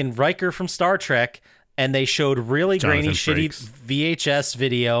fucking Riker from Star Trek, and they showed really grainy, shitty VHS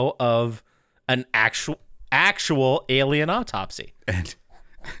video of an actual alien autopsy. And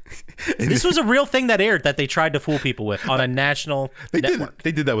this was a real thing that aired that they tried to fool people with on a national network.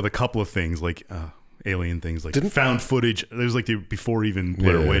 They did that with a couple of things, like alien things, like found footage. There was like before even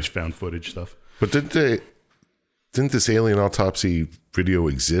Blair Witch found footage stuff. But didn't this alien autopsy video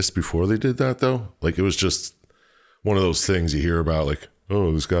exist before they did that though? Like it was just one of those things you hear about, like,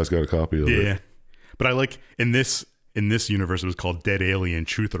 oh, this guy's got a copy of it. Yeah, but I like in this universe it was called Dead Alien: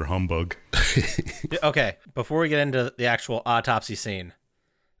 Truth or Humbug. Okay, before we get into the actual autopsy scene,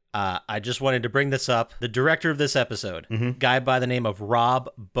 I just wanted to bring this up. The director of this episode, guy by the name of Rob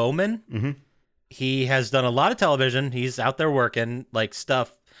Bowman, he has done a lot of television. He's out there working, like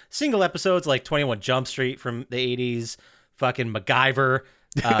stuff, single episodes like 21 Jump Street from the 80s, fucking MacGyver,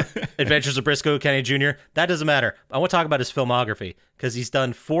 Adventures of Briscoe County Jr. That doesn't matter. I want to talk about his filmography because he's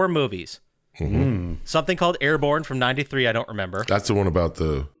done 4 movies. Something called Airborne from 93, I don't remember. That's the one about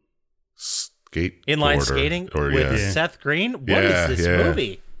the inline skating with Seth Green. What is this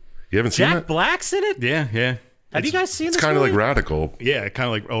movie? You haven't seen Jack Black's in it? Yeah. Have you guys seen this? It's kind of movie? like Radical. Yeah, kind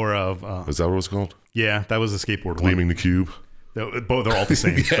of like, or Is that what it's called? yeah, that was a skateboard Gleaming the Cube. one. Both are all the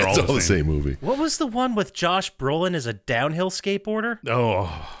same. They're It's all the same movie. What was the one with Josh Brolin as a downhill skateboarder?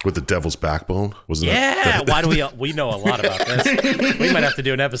 Oh, With the Devil's Backbone, wasn't it? Yeah. Why do we know a lot about this? We might have to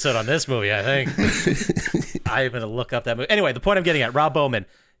do an episode on this movie, I think. I'm going to look up that movie. Anyway, the point I'm getting at, Rob Bowman,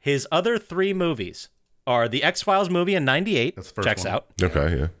 his other 3 movies are the X-Files movie in 98. That's the first Checks one. out.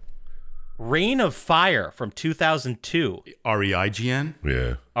 Okay, yeah. Reign of Fire from 2002. REIGN.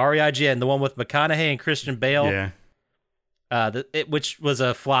 Yeah. REIGN, the one with McConaughey and Christian Bale. Yeah. Which was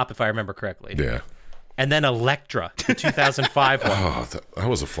a flop, if I remember correctly. Yeah. And then Elektra, the 2005 one. Oh, that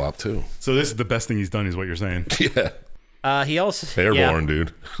was a flop too. So this is the best thing he's done, is what you're saying. Yeah. He also Airborne,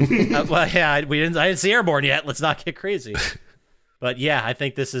 dude. well, yeah, I didn't see Airborne yet. Let's not get crazy. But yeah, I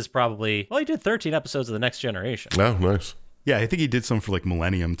think this is probably. Well, he did 13 episodes of The Next Generation. Oh, nice. Yeah, I think he did some for like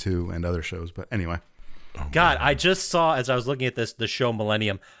Millennium too and other shows. But anyway, God, I just saw as I was looking at this the show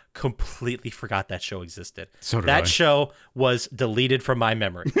Millennium. Completely forgot that show existed. So did that I. show was deleted from my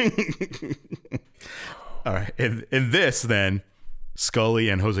memory. all right. In this, then Scully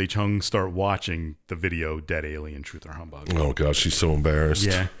and Jose Chung start watching the video Dead Alien: Truth or Humbug. Oh god, she's so embarrassed.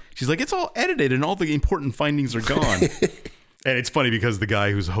 Yeah, she's like, it's all edited and all the important findings are gone. And it's funny because the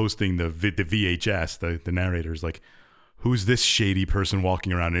guy who's hosting the VHS, the narrator, is like, who's this shady person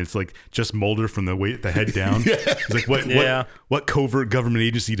walking around? And it's like just Mulder from the head down. He's like, what covert government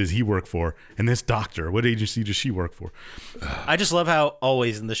agency does he work for? And this doctor, what agency does she work for? I just love how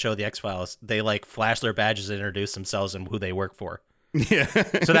always in the show The X-Files, they like flash their badges and introduce themselves and who they work for. Yeah.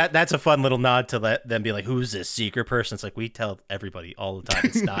 So that's a fun little nod to let them be like, who's this secret person? It's like, we tell everybody all the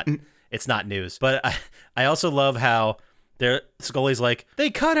time. It's not news. But I also love how Scully's like, they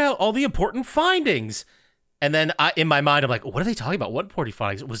cut out all the important findings. And then in my mind, I'm like, what are they talking about? What important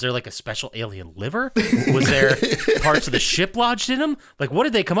findings? Was there like a special alien liver? Was there parts of the ship lodged in them? Like, what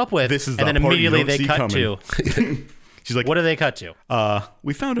did they come up with? This is and the then part you immediately don't they see cut coming. to. She's like, what do they cut to?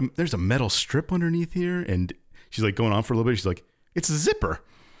 We found there's a metal strip underneath here. And she's like going on for a little bit. She's like, it's a zipper.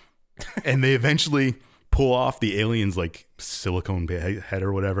 And they eventually pull off the alien's like silicone head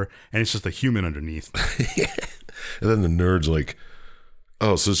or whatever. And it's just a human underneath. And then the nerd's like,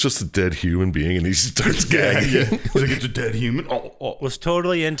 oh, so it's just a dead human being, and he starts gagging. Yeah. He's like, it's a dead human. Oh. Was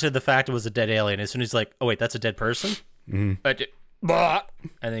totally into the fact it was a dead alien. As soon as he's like, oh, wait, that's a dead person? And then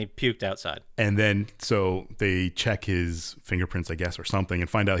he puked outside. And then so they check his fingerprints, I guess, or something, and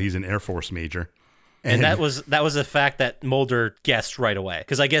find out he's an Air Force major. And that was a fact that Mulder guessed right away.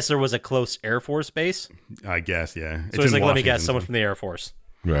 Because I guess there was a close Air Force base. I guess, yeah. So he's like, let me guess, someone from the Air Force.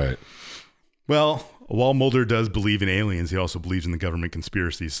 Right. Well, while Mulder does believe in aliens, he also believes in the government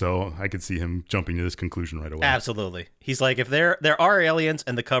conspiracy. So I could see him jumping to this conclusion right away. Absolutely. He's like, if there are aliens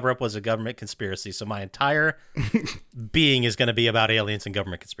and the cover-up was a government conspiracy, so my entire being is going to be about aliens and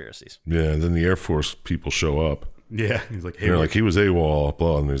government conspiracies. Yeah, and then the Air Force people show up. Yeah. He's like, hey, They're like, he was AWOL,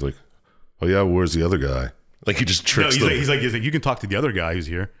 blah. And he's like, oh, yeah, where's the other guy? Like, he just tricks them. He's like, you can talk to the other guy who's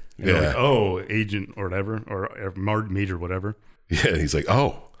here. And they're Yeah. like, oh, agent or whatever, or major whatever. Yeah, and he's like,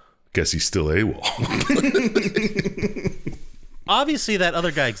 oh, guess he's still AWOL. obviously that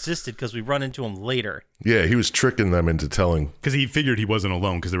other guy existed because we run into him later. Yeah, he was tricking them into telling. Because he figured he wasn't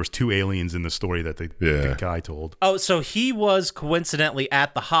alone because there was 2 aliens in the story that the guy told. Oh, so he was coincidentally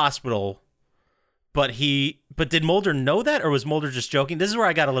at the hospital, but did Mulder know that, or was Mulder just joking? This is where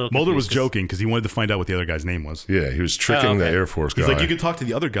I got a little confused. Mulder was joking because he wanted to find out what the other guy's name was. Yeah, he was tricking the Air Force guy. He's like, you could talk to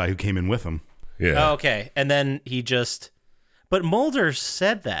the other guy who came in with him. Yeah. Oh, okay. And then he just... But Mulder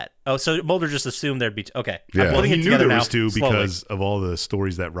said that. Oh, so Mulder just assumed there'd be... Okay. Yeah. Well, he knew there was 2 slowly. because of all the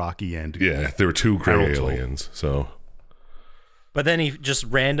stories that Rocky and... Yeah, there were 2 gray Harold told. aliens, so... But then he just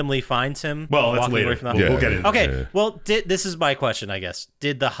randomly finds him. Well, that's walking later. away from the We'll get into Okay, Yeah. well, this is my question, I guess.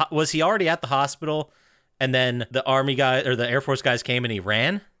 Was he already at the hospital, and then the Army guy or the Air Force guys came and he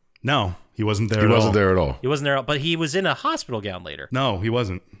ran? No, he wasn't there He at wasn't all. there at all. He wasn't there, but he was in a hospital gown later. No, he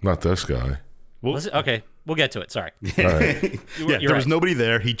wasn't. Not this guy. Was it? Okay, we'll get to it. Sorry. All right. Yeah, there was nobody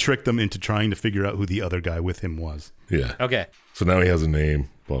there. He tricked them into trying to figure out who the other guy with him was. Yeah. Okay. So now he has a name,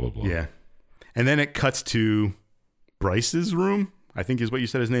 blah, blah, blah. Yeah. And then it cuts to Bryce's room, I think is what you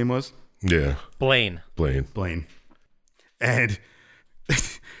said his name was. Yeah. Blaine. Blaine. And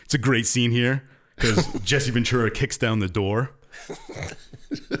it's a great scene here because Jesse Ventura kicks down the door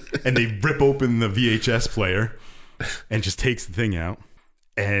and they rip open the VHS player and just takes the thing out.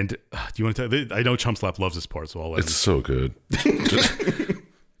 And do you want to tell? I know Chump Slap loves this part, so I'll let It's him. so good.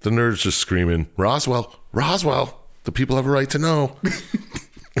 The nerd's just screaming, Roswell, the people have a right to know.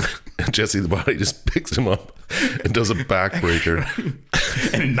 And Jesse the Body just picks him up and does a backbreaker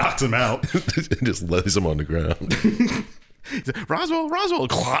And it knocks him out. and just lays him on the ground. He's like, Roswell,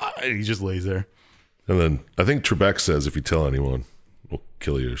 and he just lays there. And then I think Trebek says, if you tell anyone, we'll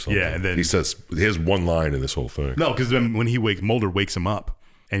kill you or something. Yeah, and then- he has one line in this whole thing. No, because then when Mulder wakes him up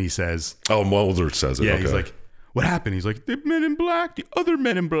and he says, Oh, Mulder says it. yeah, Okay. he's like, what happened? He's like, the other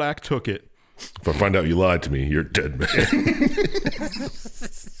men in black took it. If I find out you lied to me, you're a dead man.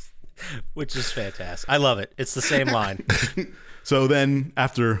 Which is fantastic. I love it. It's the same line. So then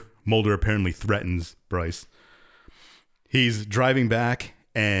after Mulder apparently threatens Bryce, he's driving back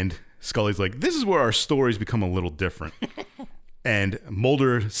and Scully's like, this is where our stories become a little different. And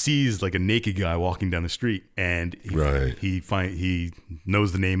Mulder sees like a naked guy walking down the street and he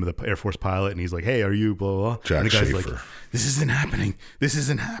knows the name of the Air Force pilot and he's like, hey, are you blah, blah, blah. Jack And the guy's Schaefer. like, this isn't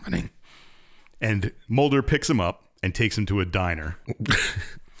happening. And Mulder picks him up and takes him to a diner.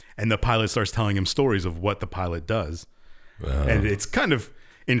 And the pilot starts telling him stories of what the pilot does. And it's kind of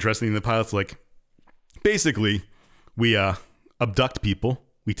interesting. The pilot's like, basically, we abduct people.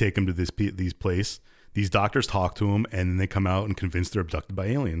 We take them to these place. These doctors talk to them, and then they come out and convince they're abducted by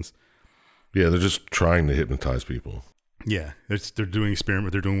aliens. Yeah, they're just trying to hypnotize people. Yeah, they're doing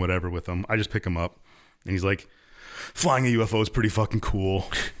experiment. They're doing whatever with them. I just pick him up, and he's like, flying a UFO is pretty fucking cool.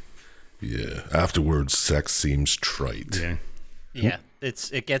 Yeah. Afterwards, sex seems trite. Yeah. Yeah.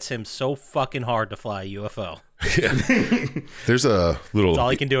 It gets him so fucking hard to fly a UFO. There's a That's all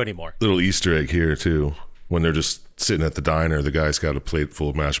he can do anymore. little Easter egg here too. When they're just sitting at the diner, the guy's got a plate full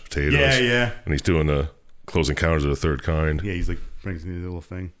of mashed potatoes. Yeah. And he's doing the Close Encounters of the Third Kind. Yeah, he's like, brings me the little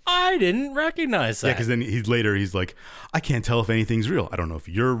thing. I didn't recognize that. Yeah, because then he's like, I can't tell if anything's real. I don't know if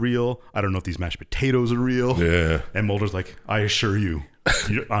you're real. I don't know if these mashed potatoes are real. Yeah. And Mulder's like, I assure you,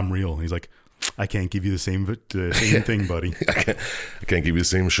 I'm real. And he's like, I can't give you the same thing, buddy. I can't give you the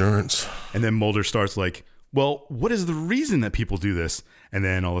same assurance. And then Mulder starts like, well, what is the reason that people do this? And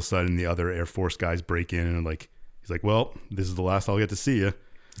then all of a sudden the other Air Force guys break in and like, he's like, well, this is the last I'll get to see you.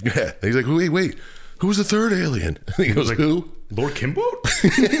 Yeah. And he's like, wait. Who's the third alien? And he goes, like, who? Lord Kimboat?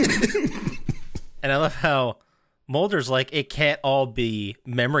 And I love how Mulder's like, it can't all be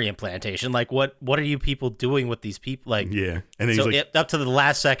memory implantation. Like, what are you people doing with these people? Like, Yeah. And then so he's like, up to the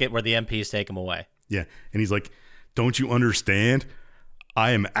last second where the MPs take him away. yeah. And he's like, don't you understand?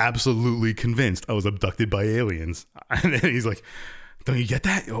 I am absolutely convinced I was abducted by aliens. And then he's like, don't you get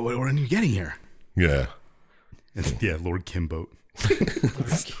that? What are you getting here? Yeah. And, yeah, Lord Kimboat.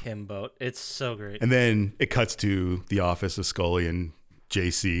 Kimboat. It's so great. And then it cuts to the office of Scully and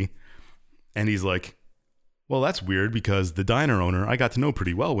JC. And he's like, well, that's weird because the diner owner I got to know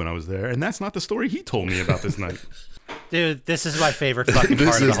pretty well when I was there. And that's not the story he told me about this night. Dude, this is my favorite fucking This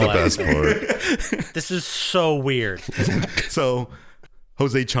part of is the the whole best episode. part. This is so weird. So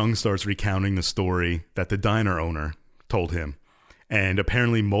Jose Chung starts recounting the story that the diner owner told him. And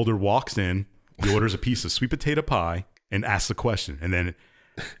apparently Mulder walks in, he orders a piece of sweet potato pie and asks a question. And then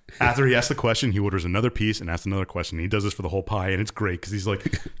after he asks the question, he orders another piece and asks another question. And he does this for the whole pie, and it's great because he's like,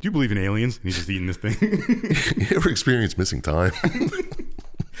 do you believe in aliens? And he's just eating this thing. You ever experience missing time?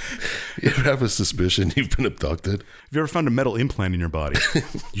 You ever have a suspicion you've been abducted? Have you ever found a metal implant in your body?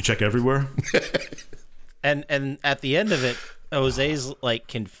 You check everywhere? And at the end of it, Jose's like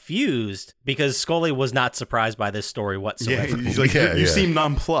confused because Scully was not surprised by this story Yeah, whatsoever. he's like, Yeah, you yeah. seem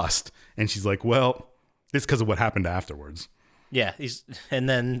nonplussed. And she's like, well, it's because of what happened afterwards. Yeah, and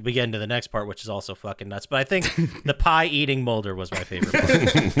then we get into the next part, which is also fucking nuts. But I think the pie eating Mulder was my favorite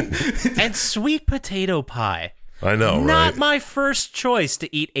part. And sweet potato pie. I know, Not right? my first choice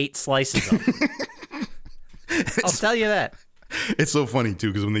to eat 8 slices of. I'll tell you that. It's so funny, too,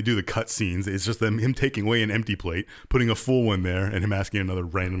 because when they do the cut scenes, it's just him taking away an empty plate, putting a full one there, and him asking another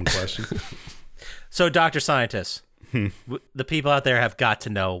random question. So, Dr. Scientist, the people out there have got to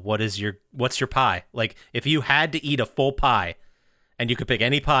know what's your pie? Like, if you had to eat a full pie and you could pick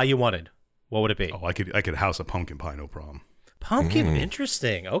any pie you wanted, what would it be? Oh, I could house a pumpkin pie, no problem. Pumpkin,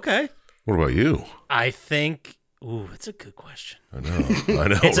 interesting. Okay. What about you? I think, ooh, it's a good question. I know.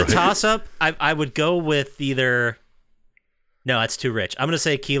 It's a right? toss-up. I would go with either... No, that's too rich. I'm going to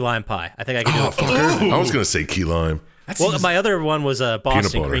say key lime pie. I think I can do Oh, it. fucker. I was going to say key lime. Well, my other one was a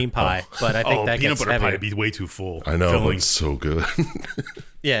Boston butter. cream pie, but I think that peanut gets butter pie heavy. would be way too full. I know, but Filling. it's so good.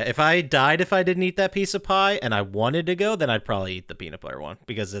 Yeah, if I died if I didn't eat that piece of pie and I wanted to go, then I'd probably eat the peanut butter one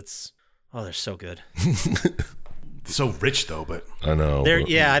because they're so good. So rich, though, but I know. They're but-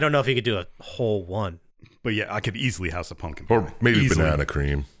 yeah, I don't know if you could do a whole one. yeah, I could easily house a pumpkin pie. Or maybe Easily. banana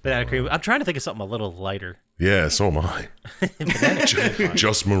cream. Banana cream. I'm trying to think of something a little lighter. Yeah, so am I. Banana cream.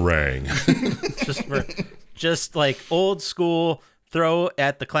 Just meringue. Just like old school, throw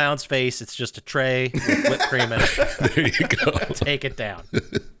at the clown's face. It's just a tray with whipped cream in it. There you go. Take it down.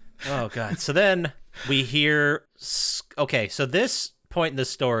 Oh, God. So then we hear... Okay, so this point in the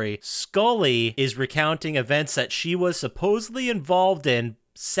story, Scully is recounting events that she was supposedly involved in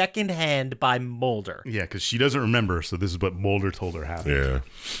secondhand by Mulder. Yeah, because she doesn't remember, so this is what Mulder told her happened. Yeah.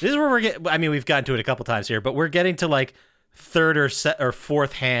 This is where we're getting... I mean, we've gotten to it a couple times here, but we're getting to, like, third or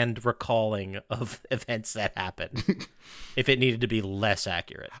fourth hand recalling of events that happened if it needed to be less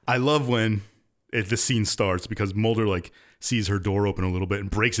accurate. I love when the scene starts because Mulder like sees her door open a little bit and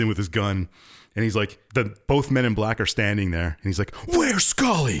breaks in with his gun, and he's like, both men in black are standing there, and he's like, "Where's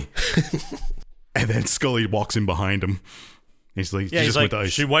Scully?" And then Scully walks in behind him. And he's like, Yeah, "She he's just like, went to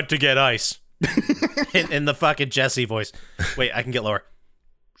ice." she went to get ice. in the fucking Jesse voice. Wait, I can get lower.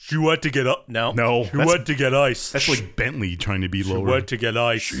 She went to get up. No. No, She that's- went to get ice. That's like Bentley trying to be She lower. went to get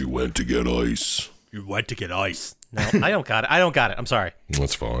ice. She went to get ice. You went to get ice. No, I don't got it. I don't got it. I'm sorry.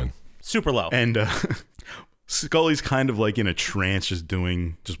 That's fine. Super low. And Scully's kind of like in a trance,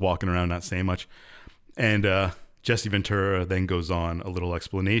 just walking around, not saying much. And Jesse Ventura then goes on a little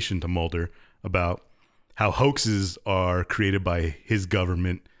explanation to Mulder about how hoaxes are created by his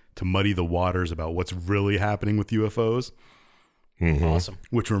government to muddy the waters about what's really happening with UFOs. Awesome.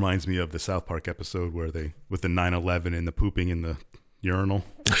 Which reminds me of the South Park episode where with the 9/11 and the pooping in the urinal.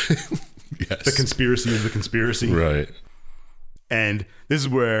 Yes. The conspiracy is the conspiracy. Right. And this is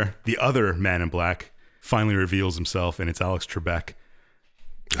where the other man in black finally reveals himself, and it's Alex Trebek.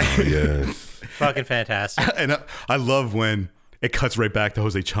 Oh, yeah. Fucking fantastic. And I love when it cuts right back to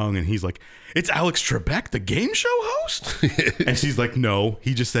Jose Chung, and he's like, "It's Alex Trebek, the game show host?" And she's like, "No,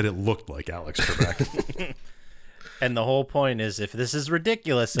 he just said it looked like Alex Trebek." And the whole point is if this is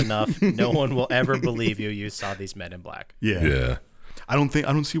ridiculous enough, no one will ever believe you saw these men in black. Yeah. Yeah. I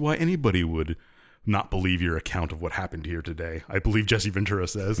don't see why anybody would not believe your account of what happened here today. I believe Jesse Ventura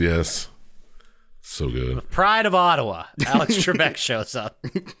says. Yes. So good. Pride of Ottawa. Alex Trebek shows up.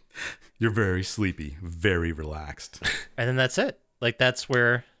 You're very sleepy, very relaxed. And then that's it. Like, that's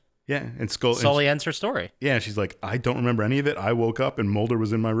where Yeah, and Sully ends her story. Yeah, she's like, "I don't remember any of it. I woke up and Mulder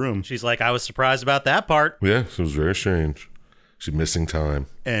was in my room." She's like, I was surprised about that part. Yeah, so it was very strange. She's missing time.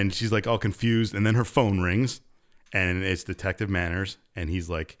 And she's like all confused, and then her phone rings, and it's Detective Manners, and he's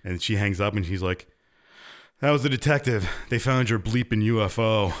like, and she hangs up, and she's like, "That was the detective. They found your bleeping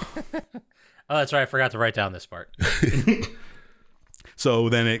UFO." Oh, that's right. I forgot to write down this part. So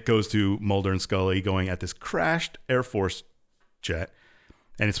then it goes to Mulder and Scully going at this crashed Air Force jet,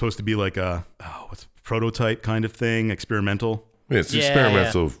 and it's supposed to be like a what's prototype kind of thing, experimental. Yeah, it's an Yeah,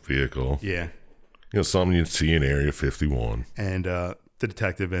 experimental vehicle. Yeah. You know, something you'd see in Area 51. And the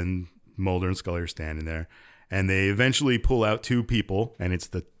detective and Mulder and Scully are standing there, and they eventually pull out two people, and it's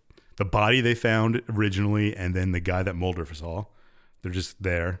the body they found originally, and then the guy that Mulder saw. They're just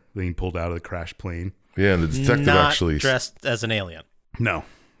there, being pulled out of the crashed plane. Yeah, and the detective Not actually... dressed as an alien. No.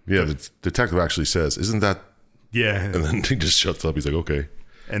 Yeah, the detective actually says, "Isn't that..." Yeah. And then he just shuts up. He's like, "Okay."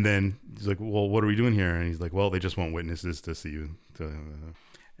 And then he's like, "Well, what are we doing here?" And he's like, "Well, they just want witnesses to see you."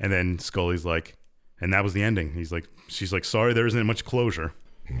 And then Scully's like, and that was the ending. She's like, "Sorry, there isn't much closure."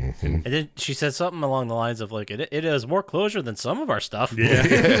 And then she said something along the lines of, like, it has more closure than some of our stuff. Yeah.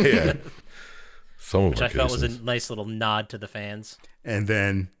 Yeah. Some of which our I felt was a cases. nice little nod to the fans. And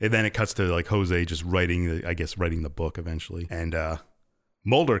then it cuts to like Jose just writing the book eventually. And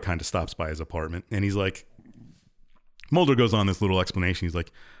Mulder kind of stops by his apartment and he's like, Mulder goes on this little explanation. He's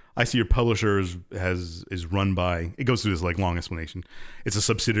like, I see your publisher is run by, it goes through this like long explanation. It's a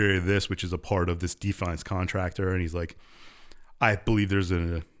subsidiary of this, which is a part of this defense contractor. And he's like, I believe there's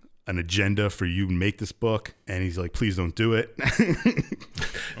an agenda for you to make this book. And he's like, please don't do it.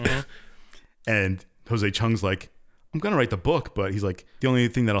 And Jose Chung's like, I'm going to write the book, but he's like, the only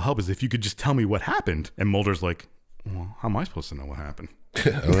thing that'll help is if you could just tell me what happened. And Mulder's like, well, how am I supposed to know what happened?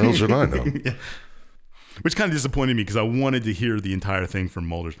 How the hell should I know? Yeah. Which kind of disappointed me because I wanted to hear the entire thing from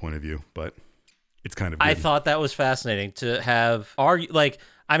Mulder's point of view, but it's kind of good. I thought that was fascinating to have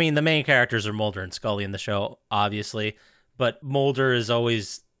the main characters are Mulder and Scully in the show, obviously, but Mulder is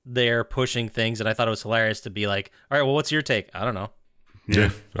always there pushing things, and I thought it was hilarious to be like, all right, well, what's your take? I don't know. Yeah,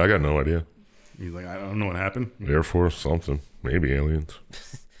 I got no idea. He's like, I don't know what happened. Air Force, something. Maybe aliens.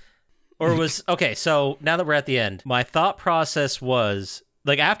 Or was, okay, so now that we're at the end, my thought process was,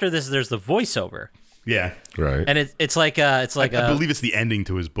 like, after this, there's the voiceover. Yeah. Right. And it's like I believe it's the ending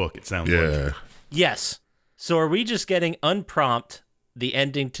to his book, it sounds like. Yeah. Yes. So are we just getting unprompt the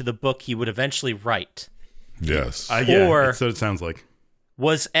ending to the book he would eventually write? Yes. Yeah, Or- that's what it sounds like.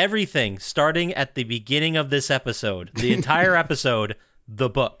 Was everything starting at the beginning of this episode, the entire episode, the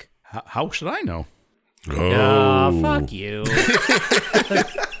book? How should I know? Oh. Fuck you.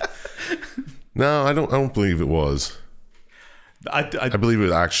 No, I don't believe it was. I believe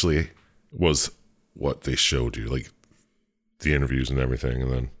it actually was what they showed you, like the interviews and everything,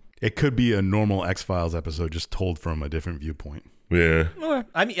 and then It could be a normal X-Files episode just told from a different viewpoint. yeah. Or,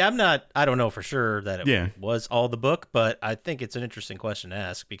 I mean, I don't know for sure that it Yeah. was all the book, but I think it's an interesting question to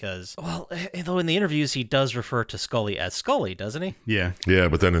ask because, well, though in the interviews he does refer to Scully as Scully, doesn't he? Yeah. Yeah,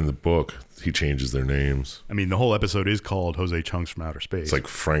 but then in the book, he changes their names. I mean, the whole episode is called Jose Chung's from Outer Space. It's like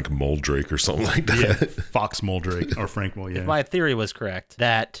Frank Moldrake or something like that. yeah, Fox Muldrake or Frank Mul. Yeah. If my theory was correct,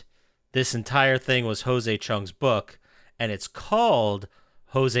 that this entire thing was Jose Chung's book, and it's called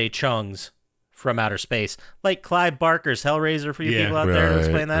Jose Chung's From Outer Space, like Clive Barker's Hellraiser for you Yeah. people out there who's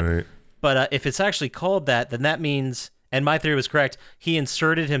Right, playing that. right. But if it's actually called that, then that means, and my theory was correct, he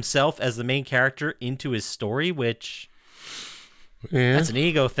inserted himself as the main character into his story, which Yeah, that's an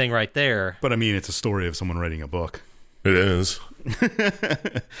ego thing right there. But I mean, it's a story of someone writing a book. it is.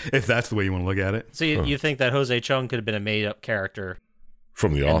 If that's the way you want to look at it. So you think that Jose Chung could have been a made-up character,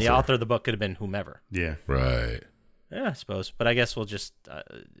 From the and author. the author of the book could have been whomever. Yeah. Right. Yeah, I suppose. But I guess we'll just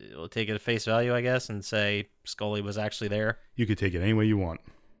we'll take it at face value, I guess, and say Scully was actually there. You could take it any way you want.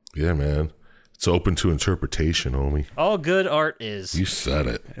 Yeah, man. It's open to interpretation, homie. All good art is. You said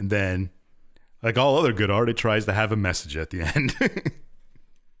it. And then, like all other good art, it tries to have a message at the end.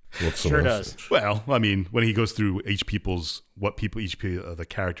 What's the Sure does. message? Well, I mean, when he goes through each of the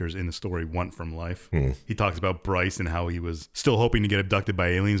characters in the story want from life, he talks about Bryce and how he was still hoping to get abducted by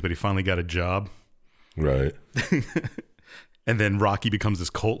aliens, but he finally got a job. Right. And then Rocky becomes this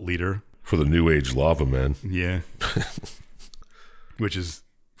cult leader. For the New Age lava men. Yeah. Which is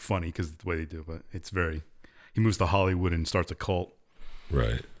funny because the way they do, but he moves to Hollywood and starts a cult.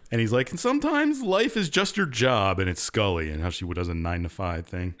 Right. And he's like, and sometimes life is just your job, and it's Scully and how she does a 9-to-5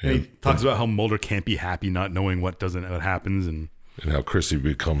 thing. And he talks about how Mulder can't be happy not knowing what happens, and And how Chrissy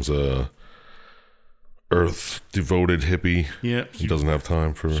becomes a Earth devoted hippie. yeah, She doesn't have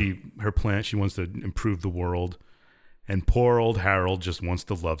time for she wants to improve the world, and poor old Harold just wants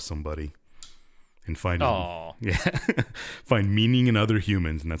to love somebody and find find meaning in other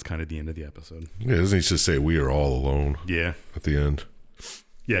humans, and that's kind of the end of the episode. Yeah, doesn't he just say we are all alone Yeah, at the end?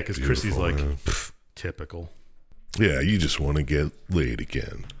 yeah, because Chrissy's Beautiful, like man. typical. Yeah, you just want to get laid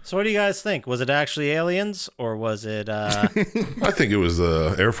again. So what do you guys think? Was it actually aliens, or was it? I think it was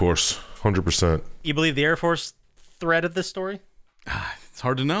the Air Force, 100%. You believe the Air Force thread of this story? It's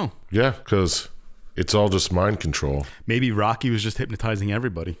hard to know. Yeah, because it's all just mind control. Maybe Rocky was just hypnotizing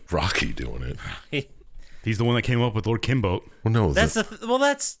everybody. Rocky doing it. He's the one that came up with Lord Kimbo. Well, no, That's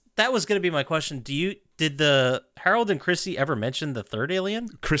that was going to be my question. Did the Harold and Chrissy ever mention the third alien?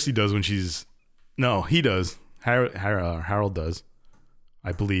 Chrissy does when she's no, he does. Harold does,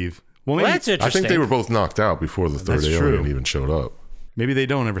 I believe. Well, Well, maybe, that's I interesting. think they were both knocked out before the third That's alien true. even showed up. maybe they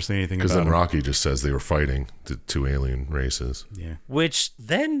don't ever say anything about Because then him. Rocky just says they were fighting the two alien races. Yeah, Which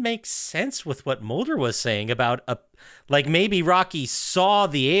then makes sense with what Mulder was saying about maybe Rocky saw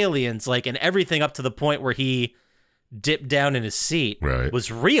the aliens, and everything up to the point where he dipped down in his seat Right.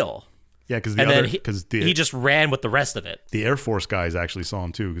 was real. yeah, because And then he the just ran with the rest of it. Air Force guys actually saw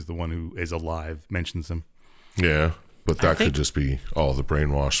him too, because the one who is alive mentions him. Yeah, But that could just be all the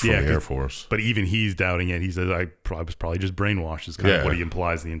brainwash from the Air Force. But even he's doubting it. He says, I was probably just brainwashed, is kind of what he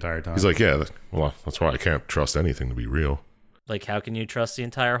implies the entire time. He's like, yeah, well, that's why I can't trust anything to be real. Like, how can you trust the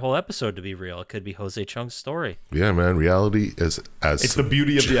entire whole episode to be real? It could be Jose Chung's story. Yeah, man. Reality is it's the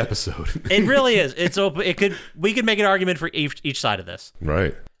beauty of the episode. It really is. It's open. We could make an argument for each side of this.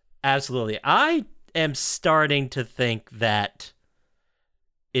 Right. Absolutely. I am starting to think that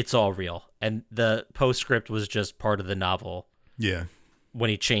it's all real, and the postscript was just part of the novel. Yeah. When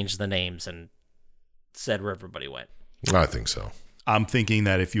he changed the names and said where everybody went. I think so. I'm thinking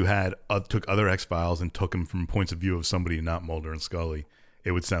that if you had took other X-Files and took them from points of view of somebody not Mulder and Scully,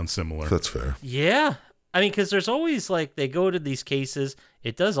 it would sound similar. That's fair. Yeah. I mean, because there's always, like, they go to these cases.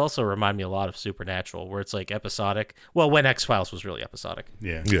 It does also remind me a lot of Supernatural, where it's, like, episodic. Well, when X-Files was really episodic.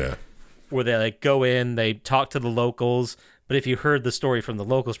 Yeah. Yeah. Where they, like, go in, they talk to the locals, but if you heard the story from the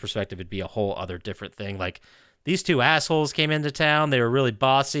locals' perspective, it'd be a whole other different thing. Like, these two assholes came into town. They were really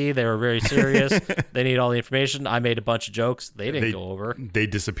bossy. They were very serious. They need all the information. I made a bunch of jokes. They didn't go over. They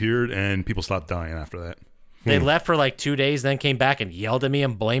disappeared, and people stopped dying after that. They left for like 2 days, then came back and yelled at me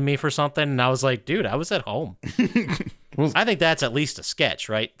and blamed me for something. And I was like, dude, I was at home. Well, I think that's at least a sketch,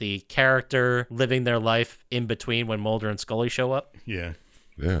 right? The character living their life in between when Mulder and Scully show up. Yeah.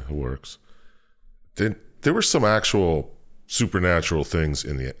 Yeah, it works. There were some actual supernatural things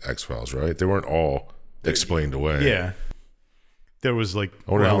in the X-Files, right? They weren't all explained away. Yeah. There was like...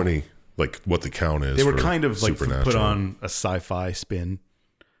 I wonder how many, like, what the count is. They were for kind of like supernatural. put on a sci-fi spin.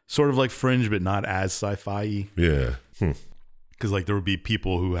 Sort of like Fringe, but not as sci-fi-y. Yeah. Because like there would be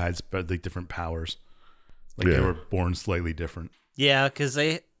people who had like different powers. Like they were born slightly different. Yeah, because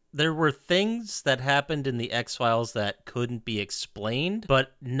there were things that happened in the X-Files that couldn't be explained,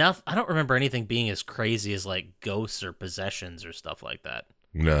 but I don't remember anything being as crazy as like ghosts or possessions or stuff like that.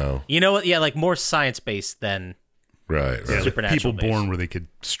 No. You know what? Yeah, like more science-based than Right. Yeah, like supernatural people born based. where they could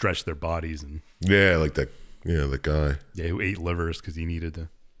stretch their bodies and Yeah, like that. Yeah, that guy. yeah, who ate livers because he needed to.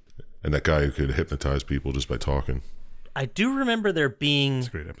 And that guy who could hypnotize people just by talking. I do remember there being It's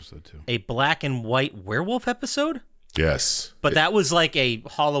a great episode too. a black and white werewolf episode, Yes. but that was like a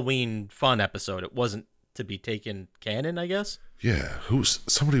Halloween fun episode. It wasn't to be taken canon, I guess. Yeah.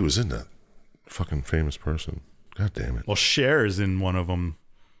 Somebody was in that. Fucking famous person. God damn it. Well, Cher is in one of them,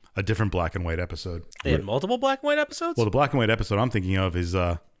 a different black and white episode. They had multiple black and white episodes? Well, the black and white episode I'm thinking of is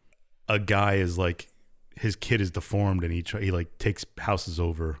a guy is like his kid is deformed and he like takes houses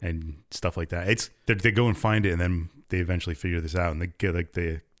over and stuff like that. It's they go and find it and then they eventually figure this out and they get like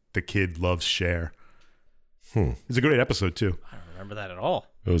the kid loves Cher. It's a great episode too. I don't remember that at all.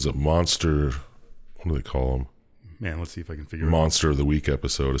 It was a monster. What do they call them? Man, let's see if I can figure it out. Monster of the Week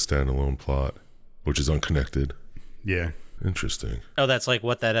episode, a standalone plot, which is unconnected. Yeah. Interesting. Oh, that's like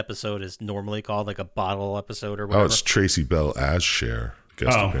what that episode is normally called, like a bottle episode or whatever. Oh, it's Tracy Bell as Cher.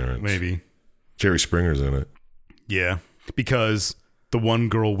 Guest appearance. Maybe. Jerry Springer's in it. Yeah. Because the one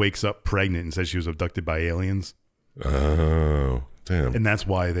girl wakes up pregnant and says she was abducted by aliens. Oh, damn. And that's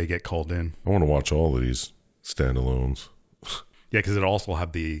why they get called in. I want to watch all of these standalones. Yeah, because it also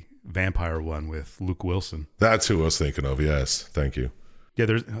have the vampire one with Luke Wilson. That's who I was thinking of. Yes. Thank you. Yeah,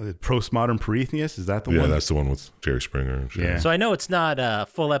 there's Postmodern Prometheus. Is that the Yeah, one? that's the one with Jerry Springer and shit. Yeah. So I know it's not a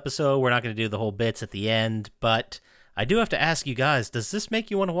full episode. We're not going to do the whole bits at the end, but I do have to ask you guys, does this make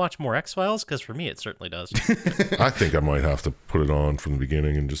you want to watch more X-Files? Because for me, it certainly does. I think I might have to put it on from the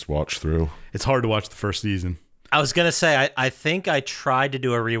beginning and just watch through. It's hard to watch the first season. I was going to say, I think I tried to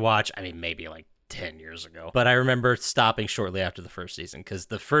do a rewatch. I mean, maybe like 10 years ago. But I remember stopping shortly after the first season because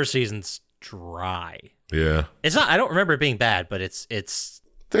the first season's dry. Yeah. It's not, I don't remember it being bad, but it's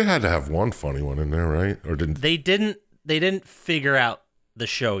They had to have one funny one in there, right? Or didn't they didn't figure out the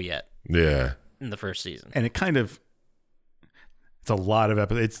show yet Yeah. in the first season. And it's a lot of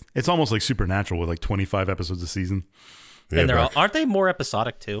episodes. It's almost like Supernatural with like 25 episodes a season. Yeah, And they're all, back- aren't they more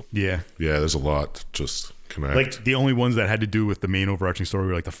episodic too? Yeah. yeah, there's a lot to just connect. Like the only ones that had to do with the main overarching story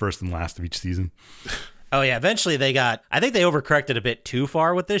were like the first and last of each season. Oh yeah, eventually I think they overcorrected a bit too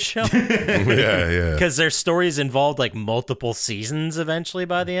far with this show yeah. because their stories involved like multiple seasons eventually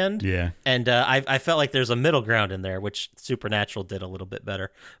by the end. Yeah. And I felt like there's a middle ground in there, which Supernatural did a little bit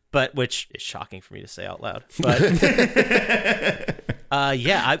better, but which is shocking for me to say out loud. But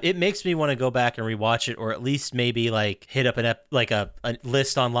it makes me want to go back and rewatch it, or at least maybe like hit up a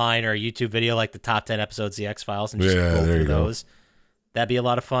list online or a YouTube video like the top 10 episodes of the X-Files and just Yeah, go there through you go. those. That'd be a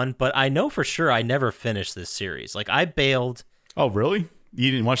lot of fun. But I know for sure I never finished this series. Like I bailed. Oh, really?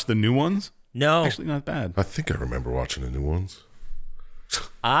 You didn't watch the new ones? No, Actually, not bad. I think I remember watching the new ones.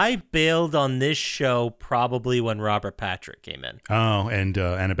 I bailed on this show probably when Robert Patrick came in. Oh, and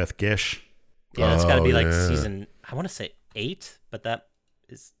Annabeth Gish. Yeah, it's got to be like yeah. season. I want to say 8, but that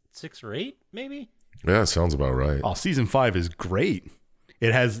is 6 or 8, maybe. Yeah, sounds about right. Oh, season 5 is great.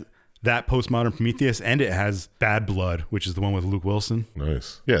 It has that postmodern Prometheus, and it has Bad Blood, which is the one with Luke Wilson.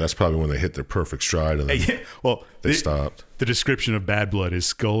 Nice. Yeah, that's probably when they hit their perfect stride and then Yeah, well, they stopped. The description of Bad Blood is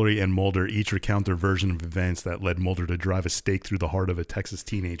Scully and Mulder each recount their version of events that led Mulder to drive a stake through the heart of a Texas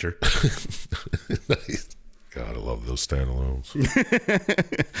teenager. Nice. God, I love those standalones. I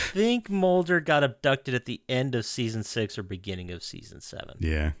think Mulder got abducted at the end of season 6 or beginning of season 7.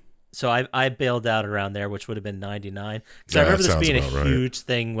 Yeah. So I bailed out around there, which would have been 99. Because Yeah, I remember that this being a sounds about right. huge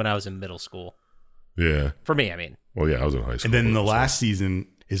thing when I was in middle school. Yeah. For me, I mean. Well, yeah, I was in high school. And then the so- last season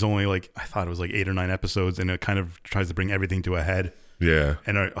is only like, I thought it was like 8 or 9 episodes, and it kind of tries to bring everything to a head. Yeah.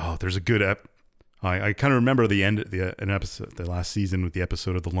 And there's a good I kind of remember the end, an episode, the last season with the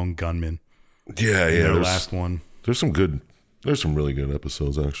episode of the Lone Gunman. Yeah, yeah. Their last one. There's some really good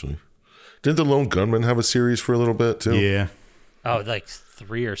episodes, actually. Didn't the Lone Gunman have a series for a little bit, too? Yeah. Oh, like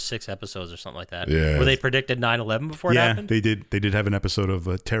 3 or 6 episodes or something like that. Yeah. Where they predicted 9/11 before it Yeah, happened? they did have an episode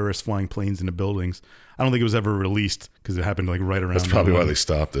of terrorists flying planes into buildings. I don't think it was ever released because it happened like right around. That's probably why 9/11. they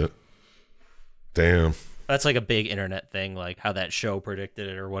stopped it. Damn. That's like a big internet thing, like how that show predicted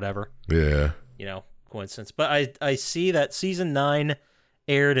it or whatever. Yeah. You know, coincidence. But I see that season 9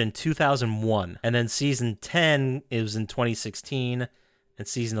 aired in 2001, and then season 10 was in 2016, and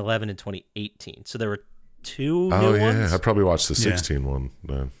season 11 in 2018. So there were 2 Oh, new yeah. ones. I probably watched the Yeah. 16 one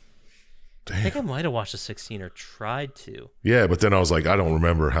then. I think I might have watched the 16 or tried to. Yeah, but then I was like, I don't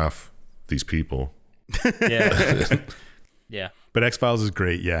remember half these people. Yeah. Yeah. But X-Files is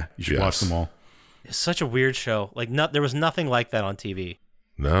great. Yeah, you should watch Yes. them all. It's such a weird show. Like, there was nothing like that on TV.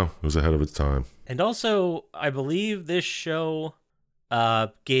 No, it was ahead of its time. And also, I believe this show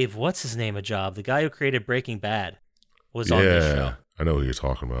gave what's his name a job. The guy who created Breaking Bad was on this show. I know who you're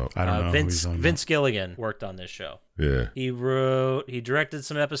talking about. I don't know. who he's on now. Vince Gilligan worked on this show. Yeah. He directed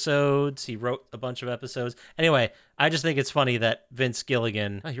some episodes. He wrote a bunch of episodes. Anyway, I just think it's funny that Vince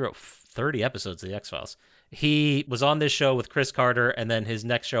Gilligan, he wrote 30 episodes of The X-Files. He was on this show with Chris Carter, and then his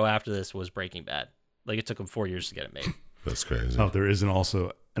next show after this was Breaking Bad. Like, it took him 4 years to get it made. That's crazy. Oh, there is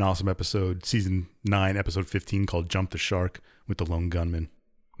also an awesome episode, season 9, episode 15, called "Jump the Shark" with the Lone Gunman.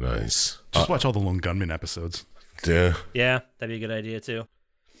 Nice. Just watch all the Lone Gunman episodes. Yeah. Yeah, that'd be a good idea too.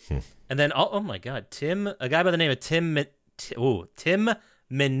 And then, oh my God, a guy by the name of Tim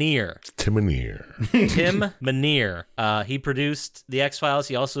Minear. Timoneer. Tim Minear. He produced The X-Files.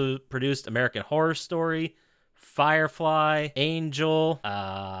 He also produced American Horror Story, Firefly, Angel,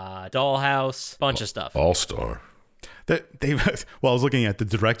 Dollhouse, bunch of stuff. All-star. Well, I was looking at the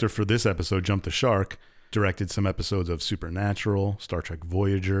director for this episode, "Jump the Shark," directed some episodes of Supernatural, Star Trek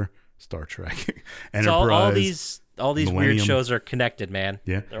Voyager, Star Trek Enterprise. So all these weird Millennium. shows are connected, man.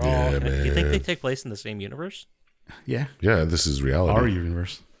 Yeah. They're all Yeah, connected. Do you think man. they take place in the same universe? Yeah, Yeah, this is reality. our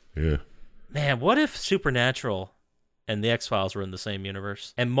universe. Yeah. Man, what if Supernatural and the X-Files were in the same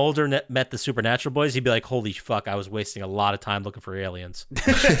universe? And Mulder met the Supernatural boys, he'd be like, holy fuck, I was wasting a lot of time looking for aliens.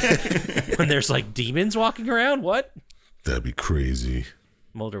 When there's like demons walking around? What? That'd be crazy.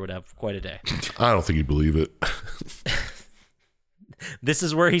 Mulder would have quite a day. I don't think you'd believe it. This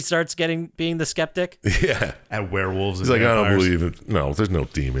is where he starts being the skeptic. Yeah. At werewolves. He's like, I don't believe it. No, there's no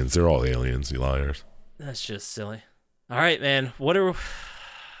demons. They're all aliens, you liars. That's just silly. All right, man. What are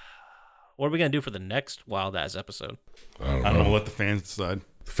we gonna do for the next Wild Ass episode? I don't I know. don't know. Let the fans decide.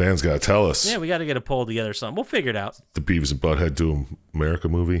 The fans got to tell us. Yeah, we got to get a poll together or something. We'll figure it out. The Beavis and Butthead Do America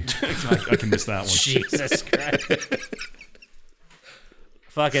movie. I can miss that one. Jesus Christ.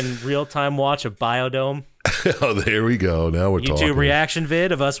 Fucking real-time watch of Biodome. Oh, there we go. Now we're YouTube talking. reaction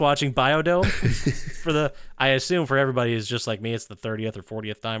vid of us watching Biodome. I assume for everybody who's just like me, it's the 30th or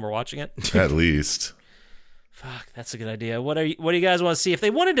 40th time we're watching it. At least. Fuck, that's a good idea. What do you guys want to see? If they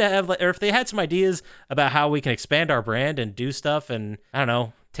wanted to have, or if they had some ideas about how we can expand our brand and do stuff and, I don't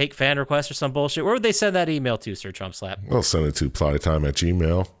know, take fan requests or some bullshit, where would they send that email to, Sir Trumpslap? Well, send it to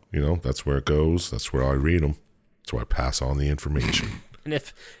plottytime@gmail. You know, that's where it goes. That's where I read them. That's where I pass on the information. And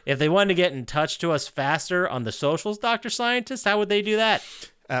if they wanted to get in touch to us faster on the socials, Dr. Scientist, how would they do that?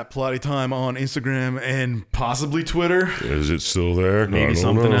 At Plotty Time on Instagram and possibly Twitter. Is it still there? Maybe I don't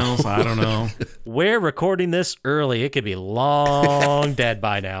something know. else. I don't know. We're recording this early. It could be long dead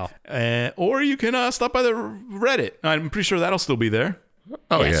by now. Or you can stop by the Reddit. I'm pretty sure that'll still be there.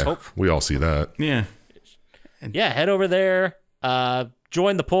 Oh, Yes, yeah. hope- We all see that. Yeah. Yeah, head over there.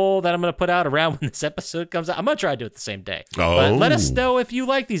 Join the poll that I'm going to put out around when this episode comes out. I'm going to try to do it the same day. But let us Oh. know if you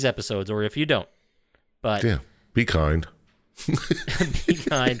like these episodes or if you don't. But Yeah. Be kind. be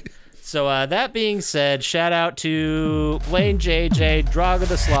kind. So that being said, shout out to Blaine JJ, Drago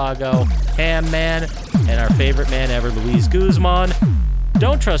the Slago, Ham Man, and our favorite man ever, Luis Guzman.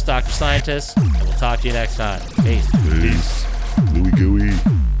 Don't trust Dr. Scientist, and we'll talk to you next time. Peace. Peace. Louie Gooey.